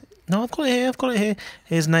name, haven't you? No, I've got it here.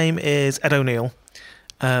 His name is Ed O'Neill.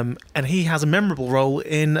 And he has a memorable role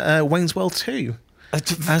in Wayne's World 2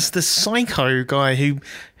 as the psycho guy who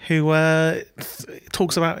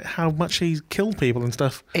talks about how much he's killed people and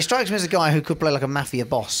stuff. It strikes me as a guy who could play like a mafia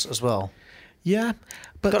boss as well. Yeah,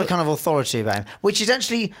 but got a kind of authority about him, which is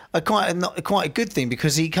actually quite a good thing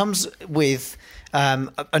because he comes with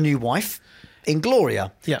a new wife in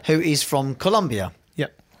Gloria, who is from Colombia.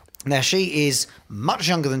 Now, she is much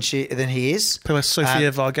younger than he is. Played by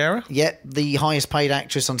Sofia Vergara. Yeah, the highest paid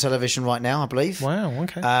actress on television right now, I believe. Wow,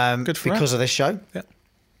 okay. Good for her. Because of this show. Yeah.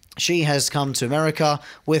 She has come to America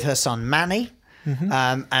with her son Manny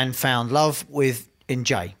and found love in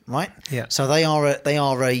Jay, right? Yeah. So they are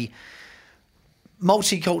a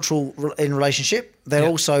multicultural in relationship. They're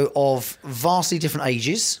also of vastly different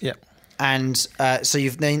ages. Yeah. And so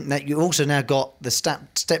you've also now got the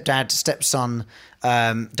stepdad, stepson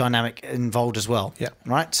dynamic involved as well. Yeah.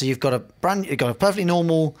 Right. So you've got a perfectly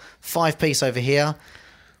normal 5-piece over here.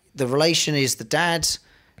 The relation is the dad.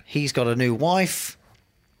 He's got a new wife.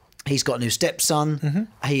 He's got a new stepson.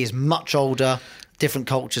 He is much older. Different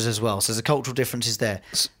cultures as well. So there's a cultural differences there.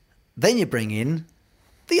 Then you bring in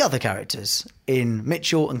the other characters in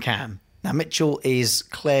Mitchell and Cam. Now Mitchell is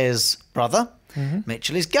Claire's brother.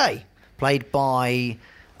 Mitchell is gay. Played by,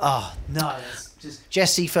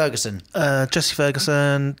 Jesse Ferguson. Jesse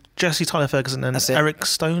Tyler Ferguson, and Eric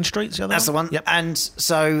Stone Street's the other one. That's the one. Yep. And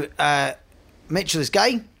so Mitchell is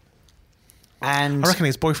gay. And I reckon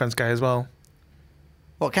his boyfriend's gay as well.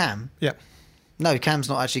 What, Cam? Yeah. No, Cam's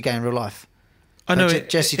not actually gay in real life. I know.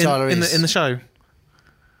 Jesse Tyler is in the show.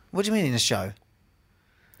 What do you mean in the show?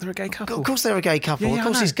 They're a gay couple. Of course they're a gay couple. Yeah, of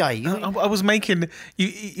course he's gay. I was making...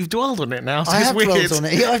 You've dwelled on it now, so I it's have weird. dwelled on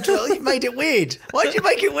it. You made it weird. Why did you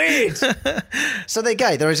make it weird? So they're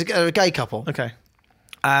gay. They're a gay couple. Okay.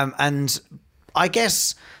 And I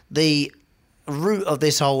guess the root of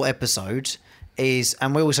this whole episode is,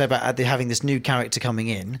 and we always say about having this new character coming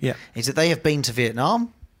in, is that they have been to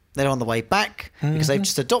Vietnam. They're on the way back because they've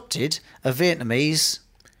just adopted a Vietnamese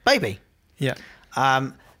baby. Yeah.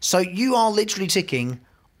 So you are literally ticking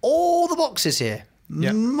all the boxes here,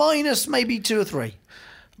 minus maybe 2 or 3.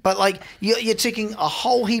 But like you're ticking a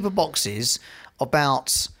whole heap of boxes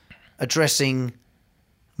about addressing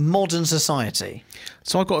modern society.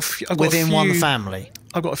 So I've got a few, within one family.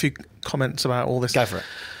 I've got a few comments about all this. Go for it.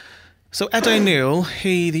 So Ed O'Neill,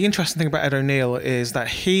 the interesting thing about Ed O'Neill is that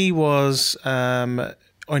he was on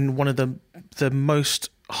one of the most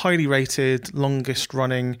highly rated, longest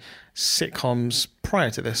running sitcoms prior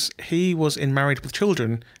to this. He was in Married with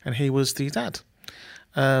Children, and he was the dad.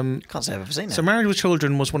 Can't say I've ever seen it. So Married with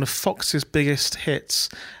Children was one of Fox's biggest hits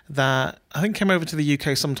that I think came over to the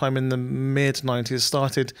UK sometime in the mid-90s.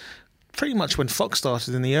 Started pretty much when Fox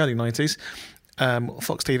started in the early 90s,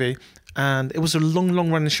 Fox TV. And it was a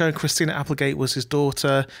long running show. Christina Applegate was his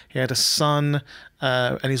daughter. He had a son,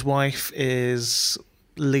 and his wife is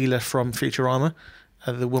Leela from Futurama,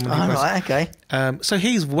 the woman who plays. Right, okay. So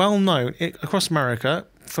he's well known across America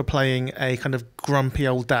for playing a kind of grumpy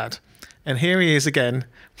old dad. And here he is again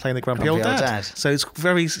playing the grumpy old dad. So it's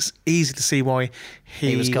very easy to see why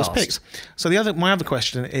he was picked. So my other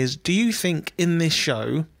question is: do you think in this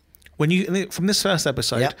show, from this first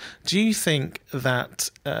episode, do you think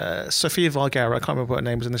that Sofia Vergara, I can't remember what her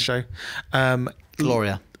name was in the show,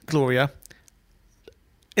 Gloria,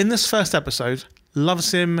 in this first episode,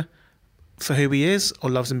 loves him for who he is,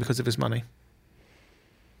 or loves him because of his money?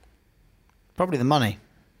 Probably the money.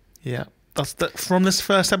 Yeah. That's from this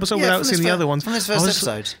first episode, without seeing the other ones. From this first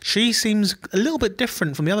episode. She seems a little bit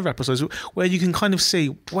different from the other episodes, where you can kind of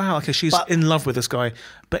see, wow, okay, she's in love with this guy.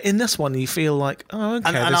 But in this one, you feel like, oh,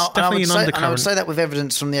 okay, there's definitely an undercurrent. And I would say that with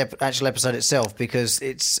evidence from the actual episode itself, because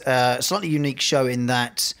it's a slightly unique show in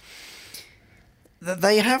that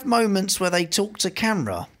they have moments where they talk to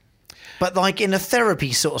camera. But like in a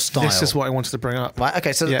therapy sort of style. This is what I wanted to bring up. Right.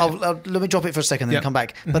 Okay. So let me drop it for a second, then come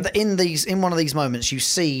back. Mm-hmm. But in one of these moments, you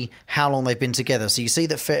see how long they've been together. So you see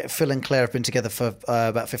that Phil and Claire have been together for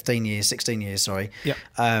about 16 years. Sorry. Yeah.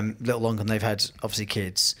 A little longer than they've had obviously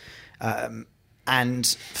kids. And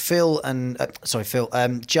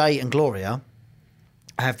Jay and Gloria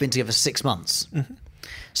have been together for 6 months. Mm-hmm.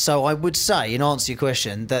 So I would say, in answer to your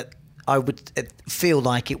question, that I would feel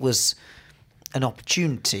like it was an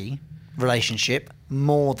opportunity relationship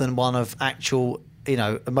more than one of actual,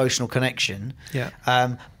 emotional connection. Yeah.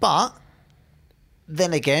 But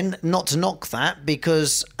then again, not to knock that,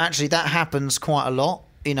 because actually that happens quite a lot.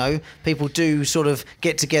 People do sort of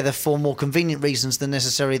get together for more convenient reasons than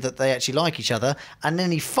necessarily that they actually like each other, and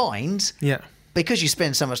then you find, because you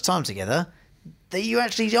spend so much time together, that you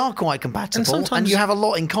actually are quite compatible and you have a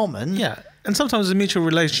lot in common. Yeah. And sometimes it's a mutual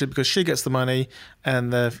relationship because she gets the money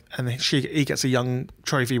and he gets a young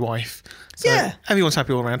trophy wife. So everyone's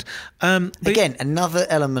happy all around. Again, another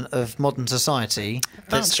element of modern society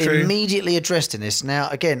that's immediately addressed in this. Now,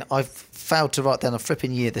 again, I've failed to write down a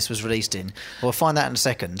flipping year this was released in. We'll find that in a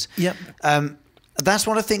second. Yep. That's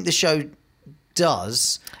what I think the show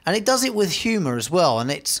does, and it does it with humour as well. And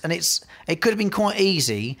it could have been quite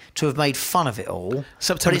easy to have made fun of it all.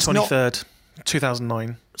 September 23rd,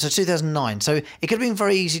 2009. So 2009. So it could have been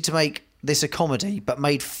very easy to make this a comedy, but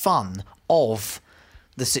made fun of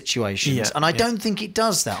the situations. Yeah, and I don't think it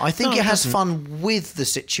does that. I think it has fun with the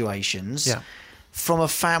situations from a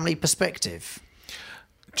family perspective.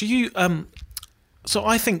 Do you... So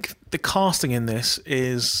I think the casting in this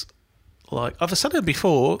is... Like I've said it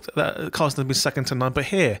before, that the casting has been second to none, but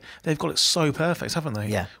here they've got it so perfect, haven't they?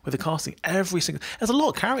 Yeah. With the casting, there's a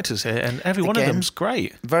lot of characters here, and every one of them's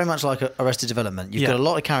great. Very much like Arrested Development. You've got a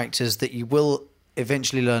lot of characters that you will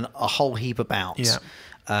eventually learn a whole heap about. Yeah.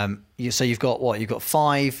 So you've got what? You've got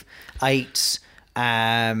 5, 8,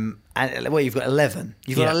 and you've got 11.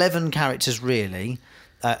 You've got 11 characters really.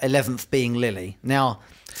 11th being Lily. Now,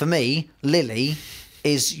 for me, Lily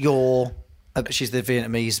is your. She's the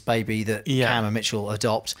Vietnamese baby that Cam and Mitchell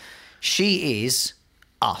adopt. She is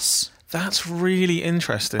us. That's really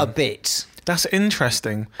interesting. A bit. That's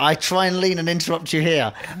interesting. I try and lean and interrupt you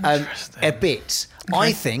here. A bit. Okay.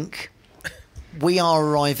 I think we are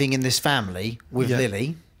arriving in this family with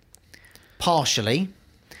Lily, partially.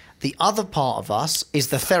 The other part of us is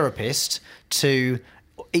the therapist to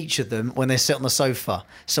each of them when they sit on the sofa.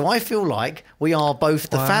 So I feel like we are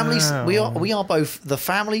both the families. We are both the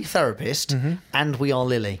family therapist and we are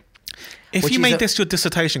Lily. If you made this your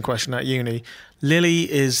dissertation question at uni,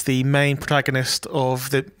 Lily is the main protagonist of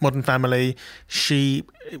the Modern Family. She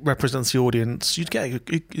represents the audience. You'd get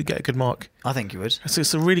a good mark. I think you would. So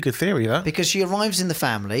it's a really good theory, that. Because she arrives in the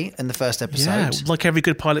family in the first episode. Yeah, like every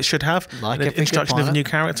good pilot should have. Like an introduction of a new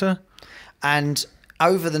character. And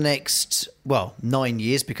over the next, 9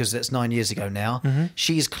 years, because that's 9 years ago now,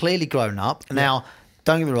 she's clearly grown up. Yeah. Now,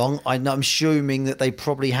 don't get me wrong, I'm assuming that they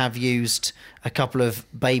probably have used a couple of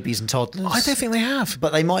babies and toddlers. I don't think they have.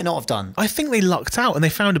 But they might not have done. I think they lucked out and they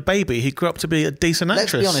found a baby who grew up to be a decent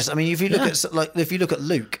actress. Let's be honest. I mean, if you look at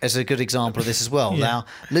Luke as a good example of this as well. Yeah. Now,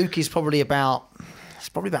 Luke is probably about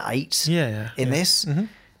 8 in this.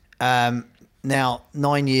 Now,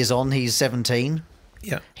 9 years on, he's 17.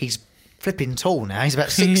 Yeah. He's flipping tall now. He's about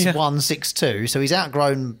 6'1", 6'2". So he's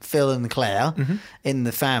outgrown Phil and Claire in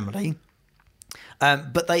the family.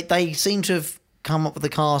 But they seem to have come up with a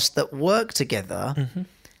cast that work together,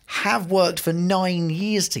 have worked for 9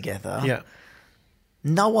 years together. Yeah.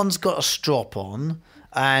 No one's got a strop on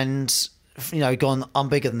and, gone, I'm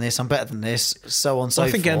bigger than this, I'm better than this, so on and so forth.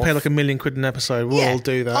 I think getting paid like £1 million an episode will all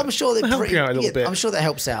do that. I'm sure help you out a little bit. I'm sure that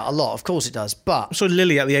helps out a lot. Of course it does. But I'm sure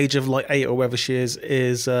Lily, at the age of like 8 or whatever she is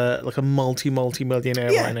like a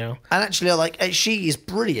multi-millionaire right now. And actually, she is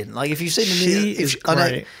brilliant. Like, if you've seen she is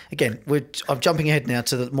great. Again, I'm jumping ahead now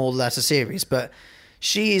to the more latter series, but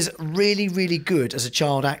she is really, really good as a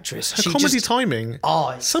child actress. Her comedy timing.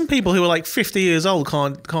 Some people who are like 50 years old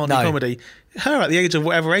can't do comedy. Her at the age of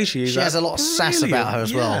whatever age she is. She has a lot of sass about her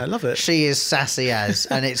as well. Yeah, I love it. She is sassy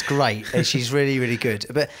and it's great. And she's really, really good.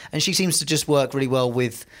 And she seems to just work really well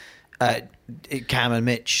with Cam and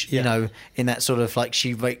Mitch, in that sort of like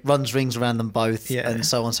she runs rings around them both and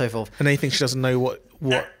so on and so forth. And they think she doesn't know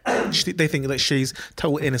what they think that she's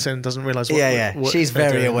total innocent and doesn't realise what what she's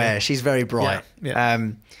very aware. She's very bright. Yeah.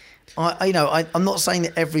 I'm not saying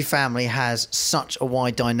that every family has such a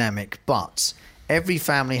wide dynamic, but every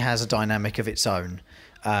family has a dynamic of its own.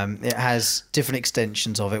 It has different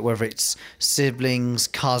extensions of it, whether it's siblings,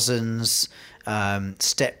 cousins,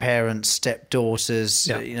 step-parents, step-daughters.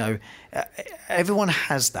 Yeah. Everyone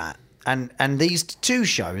has that. And these two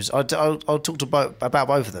shows, I'll talk about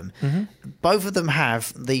both of them. Both of them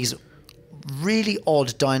have these really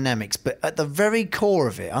odd dynamics, but at the very core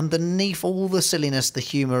of it, underneath all the silliness, the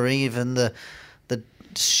humour, even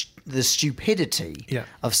the stupidity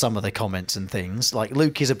of some of the comments and things, like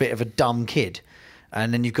Luke is a bit of a dumb kid,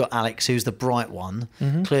 and then you've got Alex, who's the bright one,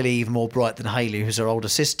 clearly even more bright than Hayley, who's her older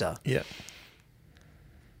sister. Yeah,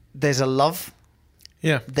 there's a love.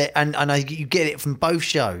 Yeah, and you get it from both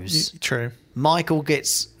shows. True. Michael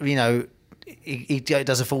gets, he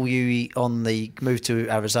does a full U on the move to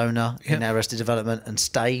Arizona in Arrested Development and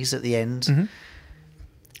stays at the end.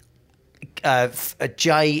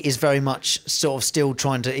 Jay is very much sort of still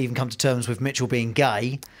trying to even come to terms with Mitchell being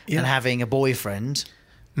gay and having a boyfriend,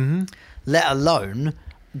 let alone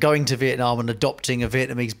going to Vietnam and adopting a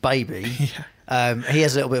Vietnamese baby. He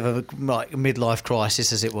has a little bit of a midlife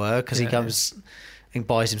crisis, as it were, because he comes and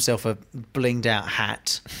buys himself a blinged out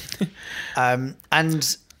hat.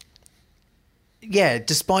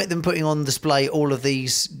 Despite them putting on display all of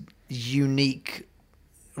these unique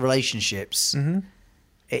relationships,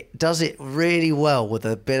 it does it really well with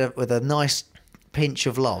a nice pinch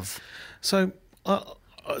of love. So I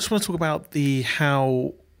just want to talk about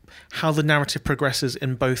how the narrative progresses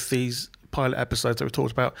in both these pilot episodes that we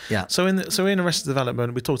talked about. Yeah. So in Arrested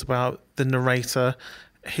Development, we talked about the narrator.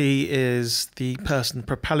 He is the person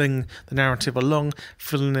propelling the narrative along,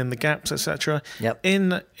 filling in the gaps, etc. Yep.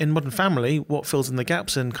 In Modern Family, what fills in the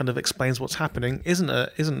gaps and kind of explains what's happening isn't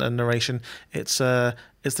a narration. It's the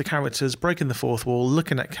characters breaking the fourth wall,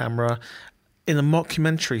 looking at camera in a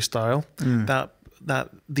mockumentary style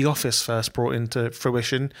that The Office first brought into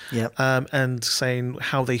fruition. Yep. And saying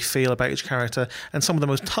how they feel about each character. And some of the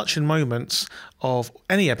most touching moments of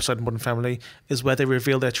any episode of Modern Family is where they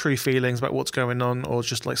reveal their true feelings about what's going on, or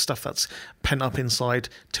just like stuff that's pent up inside,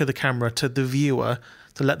 to the camera, to the viewer,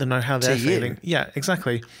 to let them know how they're feeling. Yeah,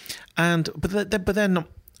 exactly. But then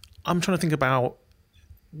I'm trying to think about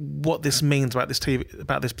what this means about this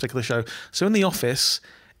particular show. So in The Office,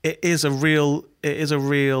 the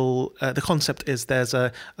concept is there's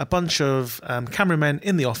a bunch of cameramen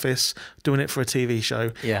in the office doing it for a TV show.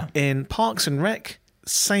 Yeah. In Parks and Rec,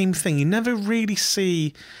 same thing. You never really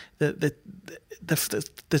see the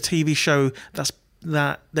TV show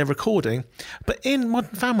that they're recording. But in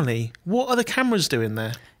Modern Family, what are the cameras doing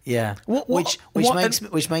there? Yeah. Which makes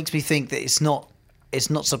me think that it's not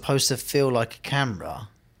supposed to feel like a camera.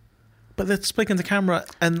 But they're speaking to camera,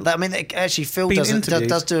 and actually, Phil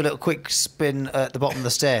does do a little quick spin at the bottom of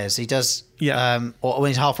the stairs. He does, or when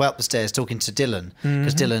he's halfway up the stairs talking to Dylan,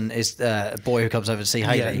 because Dylan is a boy who comes over to see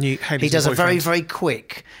Hayley. He does a very, very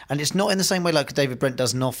quick, and it's not in the same way like David Brent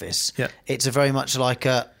does in Office. Yeah. It's a very much like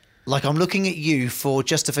I'm looking at you for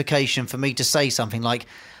justification for me to say something, like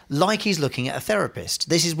he's looking at a therapist.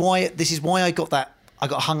 This is why I got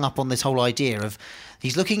hung up on this whole idea of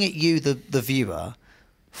he's looking at you, the viewer,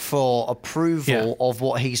 for approval of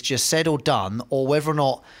what he's just said or done, or whether or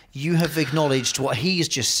not you have acknowledged what he's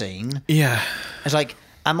just seen. Yeah. It's like,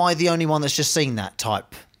 am I the only one that's just seen that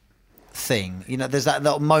type thing? You know, there's that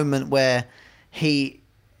little moment where he's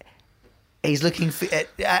looking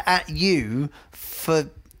at you for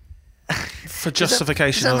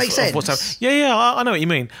justification does that make sense? of what's happening. Yeah, I know what you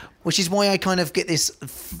mean. Which is why I kind of get this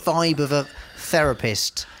vibe of a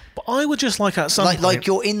therapist. But I would just like at some point... Like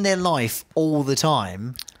you're in their life all the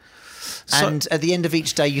time, and at the end of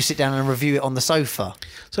each day you sit down and review it on the sofa.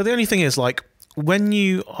 So the only thing is, like, when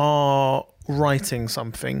you are writing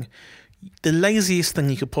something, the laziest thing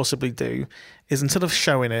you could possibly do is, instead of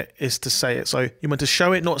showing it, is to say it. So you meant to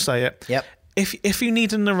show it, not say it. Yep. If you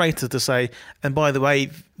need a narrator to say, and by the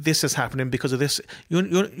way, this is happening because of this, you're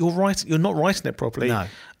not writing it properly.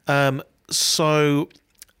 No. So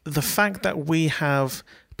the fact that we have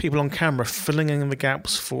people on camera filling in the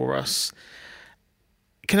gaps for us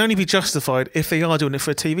can only be justified if they are doing it for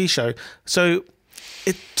a TV show. So,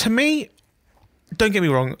 to me, don't get me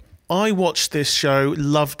wrong, I watched this show,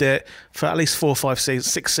 loved it for at least 4, 5,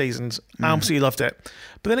 6 seasons. Absolutely loved it.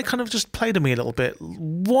 But then it kind of just played on me a little bit.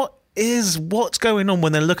 What's going on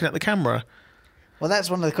when they're looking at the camera? Well, that's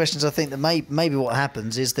one of the questions I think that maybe what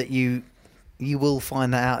happens is that you will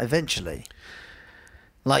find that out eventually.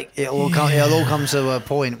 Like, it'll all come to a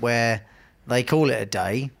point where they call it a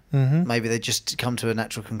day. Mm-hmm. Maybe they just come to a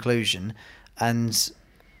natural conclusion, and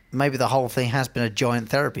maybe the whole thing has been a giant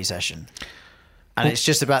therapy session. And it's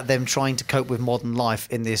just about them trying to cope with modern life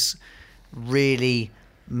in this really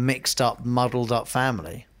mixed up, muddled up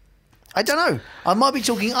family. I don't know. I might be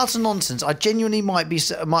talking utter nonsense. I genuinely might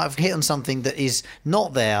have hit on something that is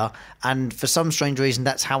not there, and for some strange reason,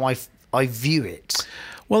 that's how I view it.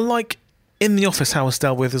 Well, like in The Office, how it's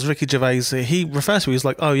dealt with is Ricky Gervais. He refers to it as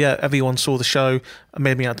like, oh yeah, everyone saw the show and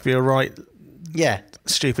made me out to be a right,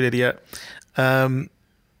 stupid idiot. And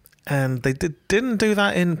they didn't do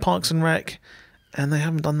that in Parks and Rec, and they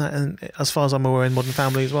haven't done that, as far as I'm aware, in Modern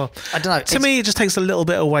Family as well. I don't know. To me, it just takes a little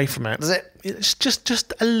bit away from it. Does it? It's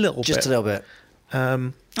just a little bit. Just a little bit.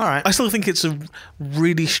 All right. I still think it's a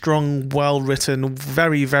really strong, well-written,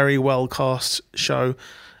 very, very well-cast show.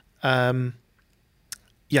 Yeah.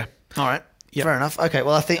 All right. Yep. Fair enough. Okay.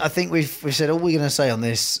 Well, I think we've said all we're going to say on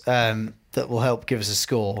this that will help give us a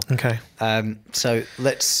score. Okay. So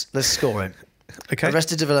let's score it. Okay.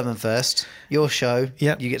 Arrested Development first. Your show.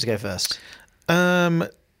 Yeah. You get to go first. I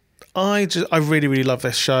really, really love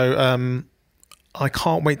this show. I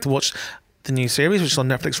can't wait to watch the new series, which is on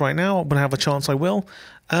Netflix right now. When I have a chance, I will.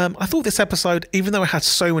 I thought this episode, even though it had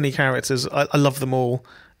so many characters, I love them all.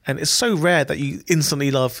 And it's so rare that you instantly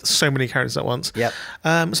love so many characters at once. Yep. So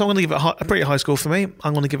I'm going to give it a pretty high score for me.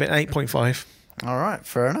 I'm going to give it an 8.5. All right.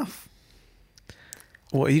 Fair enough.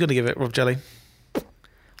 What are you going to give it, Rob Jelly?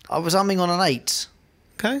 I was humming on an 8.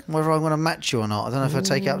 Okay. Whether I'm going to match you or not. I don't know if I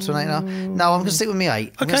take it up to an 8 now. No, I'm going to stick with my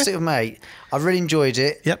 8. I'm going to stick with my 8. I really enjoyed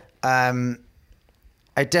it. Yep.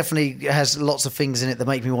 It definitely has lots of things in it that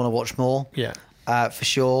make me want to watch more. Yeah. For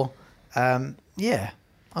sure. Yeah.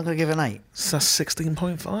 I'm going to give it an 8. So that's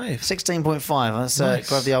 16.5. 16.5. Let's nice.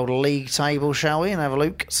 grab the old league table, shall we, and have a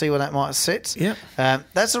look, see where that might sit. Yeah.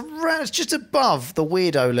 It's just above the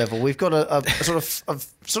weirdo level. We've got a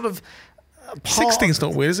sort of 16's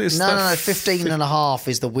not weird, is it? No. 15 and a half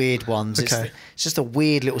is the weird ones. Okay. It's just a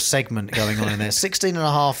weird little segment going on in there. 16 and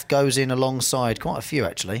a half goes in alongside quite a few,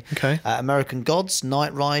 actually. Okay. American Gods,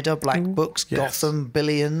 Knight Rider, Black Books, yes. Gotham,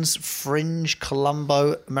 Billions, Fringe,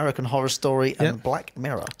 Columbo, American Horror Story, and Black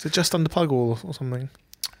Mirror. Is it just under Pugwall or something?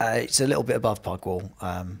 It's a little bit above Pugwall.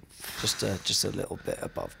 Just a little bit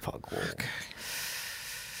above Pugwall. Okay.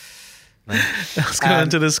 Let's go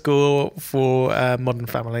into the score for Modern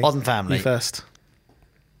Family. Modern Family. You first.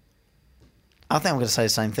 I think I'm going to say the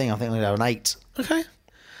same thing. I think I'm going to go an 8. Okay.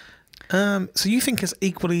 So you think it's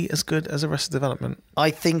equally as good as Arrested Development?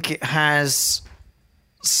 I think it has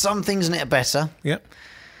some things in it are better. Yep.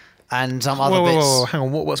 And some other bits. Whoa, hang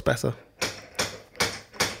on. What's better?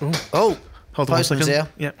 Ooh. Oh, hold on 1 second. Here.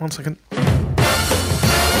 Yeah, 1 second.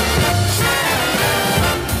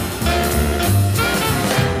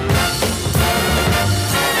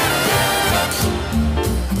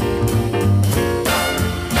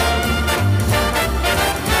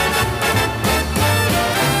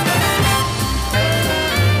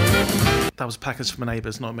 package for my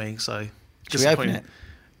neighbours, not me. So should we open it?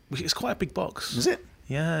 It's quite a big box. Is it?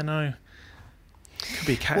 Yeah, no. Could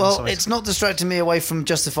be a cat. Well, it's not distracting me away from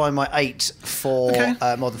justifying my 8 for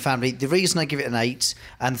Modern Family. The reason I give it an 8,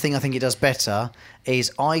 and the thing I think it does better,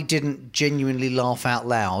 is I didn't genuinely laugh out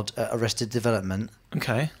loud at Arrested Development.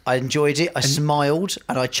 Okay. I enjoyed it. I smiled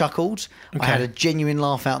and I chuckled. Okay. I had a genuine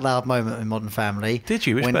laugh out loud moment in Modern Family. Did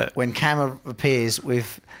you? When Cameron appears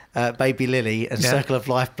with Baby Lily and Circle of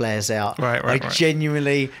Life blares out. I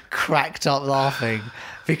genuinely cracked up laughing.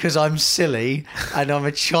 Because I'm silly and I'm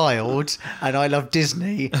a child and I love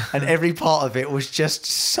Disney and every part of it was just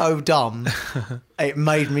so dumb. It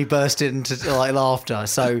made me burst into laughter.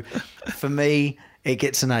 So for me, it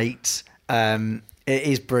gets an 8. It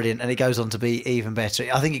is brilliant and it goes on to be even better.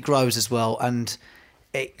 I think it grows as well and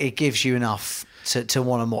it gives you enough to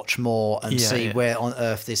want to watch more and see where on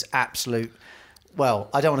earth this absolute, well,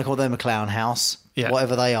 I don't want to call them a clown house,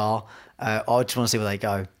 whatever they are. I just want to see where they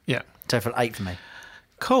go. Yeah. So for an 8 for me.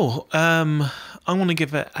 Cool. I'm going to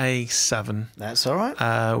give it a 7. That's all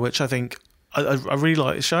right. Which I think I really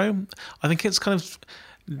like the show. I think it's kind of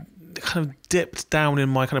dipped down in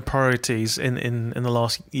my kind of priorities in the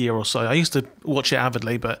last year or so. I used to watch it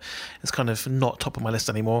avidly, but it's kind of not top of my list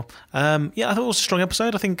anymore. I thought it was a strong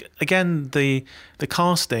episode. I think again the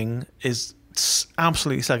casting is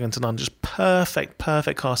absolutely second to none. Just perfect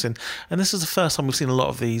casting. And this is the first time we've seen a lot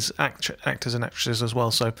of these actors and actresses as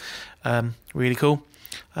well. So really cool.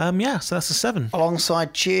 So that's a 7.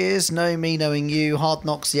 Alongside Cheers, Know Me, Knowing You, Hard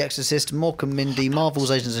Knocks, The Exorcist, Mork and Mindy,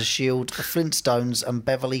 Marvel's Agents of S.H.I.E.L.D., Flintstones and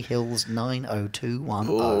Beverly Hills 90210.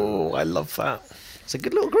 Oh, I love that. It's a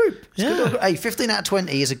good little group. Hey, 15 out of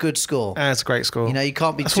 20 is a good score. That's a great score. You know, you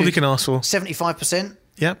can't be That's all you can ask for. 75%.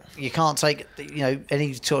 Yep. You can't take,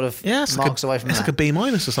 any sort of marks away from that. It's like a B-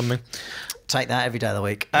 or something. Take that every day of the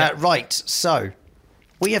week. Right, so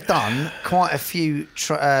we have done quite a few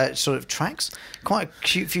tracks, quite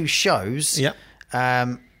a few shows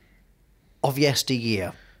of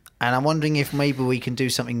yesteryear. And I'm wondering if maybe we can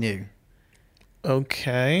do something new.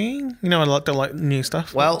 Okay. I don't like new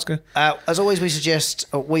stuff. Well, as always, we suggest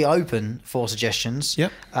we open for suggestions.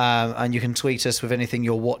 Yep. And you can tweet us with anything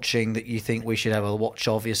you're watching that you think we should have a watch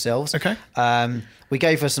of yourselves. Okay. We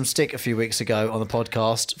gave her some stick a few weeks ago on the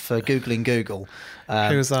podcast for Googling Google.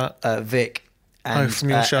 Who was that? Vic. And, from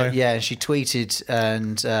your show. And she tweeted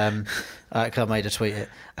and I made her tweet it.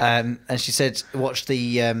 And she said, watch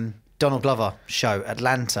the Donald Glover show,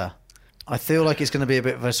 Atlanta. I feel like it's going to be a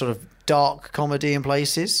bit of a sort of dark comedy in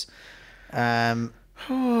places. A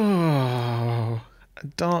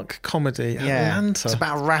dark comedy. Atlanta. It's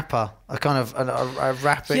about a rapper, a kind of a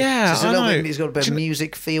rapper. Yeah, I know. It's got a bit of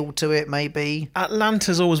music feel to it, maybe.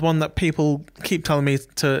 Atlanta's always one that people keep telling me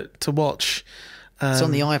to watch. It's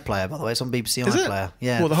on the iPlayer, by the way. It's on BBC iPlayer. It?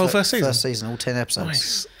 Yeah. Well, the whole first season? First season, all 10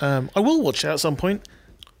 episodes. Nice. I will watch it at some point.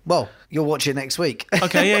 Well, you'll watch it next week.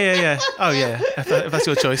 Okay, yeah. Oh, yeah, if that's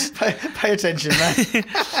your choice. Pay attention, man.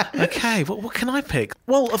 Okay, what can I pick?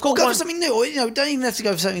 Well, I've got go for something new. Or, don't even have to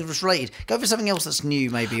go for something that's related. Go for something else that's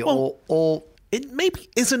new, maybe. Well, or it maybe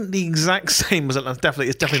isn't the exact same as Atlanta.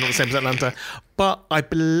 It's definitely not the same as Atlanta. But I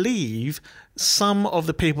believe some of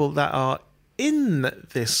the people that are in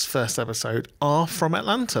this first episode are from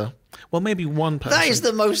Atlanta. Well, maybe one person. That is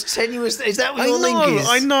the most tenuous. Is that what your link is?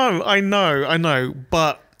 I know.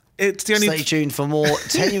 But it's the only. Stay tuned for more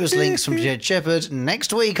tenuous links from Jed Shepherd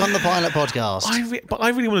next week on the Pilot Podcast. But I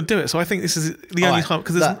really want to do it, so I think this is the only time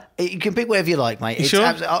because you can pick whatever you like, mate. You sure?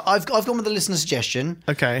 I've gone with the listener suggestion.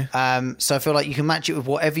 Okay. So I feel like you can match it with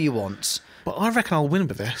whatever you want. But I reckon I'll win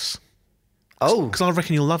with this. Oh, because I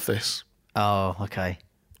reckon you'll love this. Oh, okay.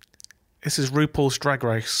 This is RuPaul's Drag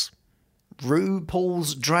Race.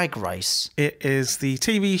 RuPaul's Drag Race. It is the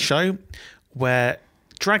TV show where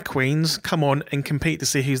drag queens come on and compete to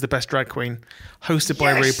see who's the best drag queen, hosted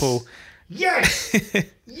by RuPaul. Yes!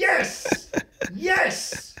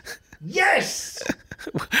 Yes!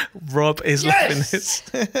 Rob is loving this.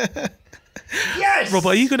 Yes! Rob,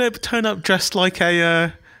 are you going to turn up dressed like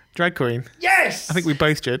a drag queen? Yes! I think we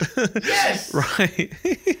both should. Yes! Right.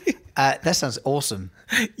 That sounds awesome.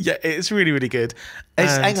 Yeah, it's really, really good.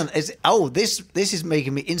 Hang on. This is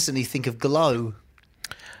making me instantly think of Glow.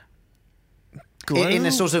 Glow? In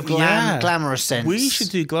a sort of glamorous sense. We should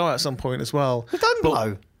do Glow at some point as well. We've done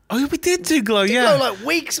Glow. Oh, we did do Glow, yeah. Glow like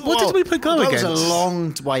weeks. What did we put Glow against? That was a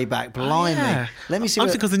long way back. Blimey. Yeah. Let me see. I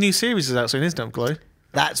think because the new series is out soon, isn't it, Glow?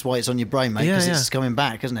 That's why it's on your brain, mate, because it's coming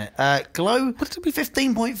back, isn't it? Glow, what did it be?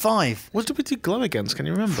 15.5. What did we do Glow against? Can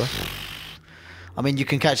you remember? I mean, you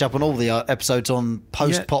can catch up on all the episodes on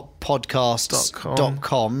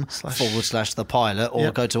postpoppodcasts.com/the pilot,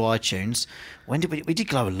 or go to iTunes. When did we did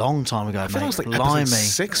Glow a long time ago, mate. I was like episode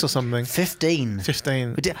 6 or something. 15.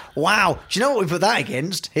 We did. Wow. Do you know what we put that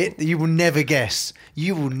against? You will never guess.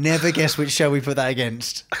 You will never guess which show we put that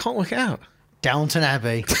against. I can't work it out. Downton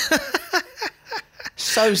Abbey.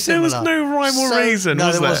 So similar. There was no rhyme or reason. No,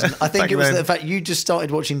 was there wasn't. I think back it was then? the fact you just started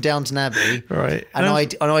watching Downton Abbey, right? And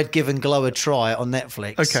I'd given Glow a try on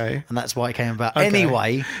Netflix. Okay, and that's why it came about. Okay.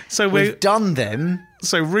 Anyway, so we've done them.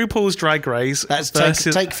 So RuPaul's Drag Race. That's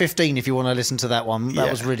take 15 if you want to listen to that one. That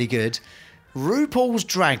was really good. RuPaul's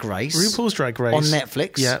Drag Race. RuPaul's Drag Race on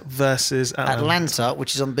Netflix. Yeah, versus Atlanta,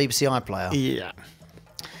 which is on BBC iPlayer. Yeah,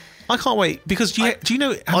 I can't wait because do you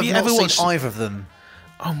know? Have you ever watched either of them?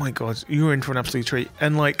 Oh my god, you're in for an absolute treat.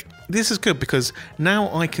 And like, this is good because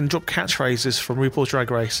now I can drop catchphrases from RuPaul's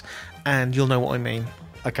Drag Race and you'll know what I mean.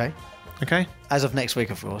 Okay. As of next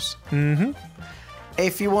week, of course. Mm-hmm.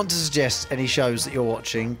 If you want to suggest any shows that you're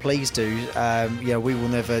watching, please do. We will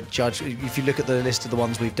never judge. If you look at the list of the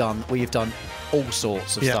ones we've done all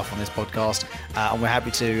sorts of stuff on this podcast, and we're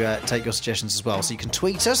happy to take your suggestions as well. So you can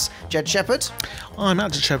tweet us, Jed Shepherd. I'm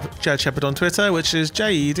at Jed Shepherd on Twitter, which is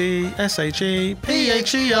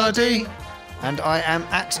JEDSHEPHERD. And I am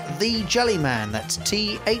at The Jellyman. That's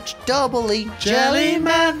THEE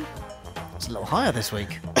Jellyman. It's a little higher this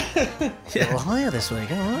week. A little higher this week.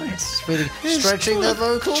 All right. It's really stretching the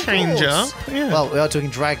vocal change cords. up. Yeah. Well, we are talking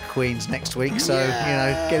drag queens next week, so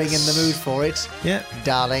getting in the mood for it. Yeah,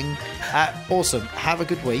 darling. Awesome. Have a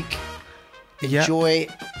good week. Enjoy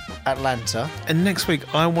Atlanta. And next week,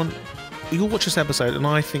 you'll watch this episode, and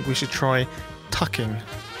I think we should try tucking.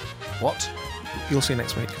 What? You'll see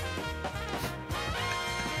next week.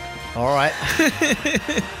 All right.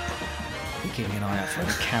 Keeping an eye out for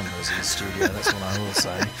any cameras in the studio, that's what I will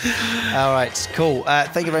say. All right, cool.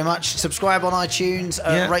 Thank you very much. Subscribe on iTunes,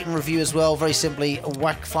 rate and review as well. Very simply,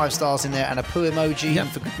 whack 5 stars in there and a poo emoji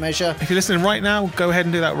for good measure. If you're listening right now, go ahead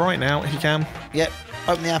and do that right now if you can. Yep.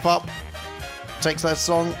 Open the app up, take that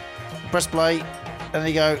song, press play, and there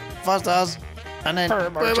you go. 5 stars. And then poo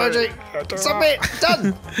emoji. Submit.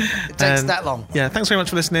 Done. It takes that long. Yeah, thanks very much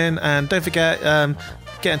for listening. And don't forget,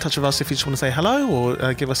 get in touch with us if you just want to say hello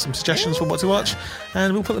or give us some suggestions for what to watch,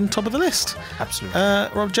 and we'll put them top of the list. Absolutely.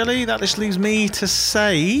 Rob Jelly, that just leaves me to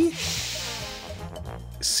say,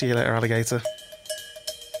 see you later, alligator.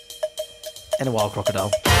 In a wild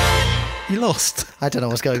crocodile. You lost. I don't know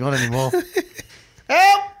what's going on anymore.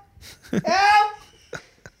 Help! Help!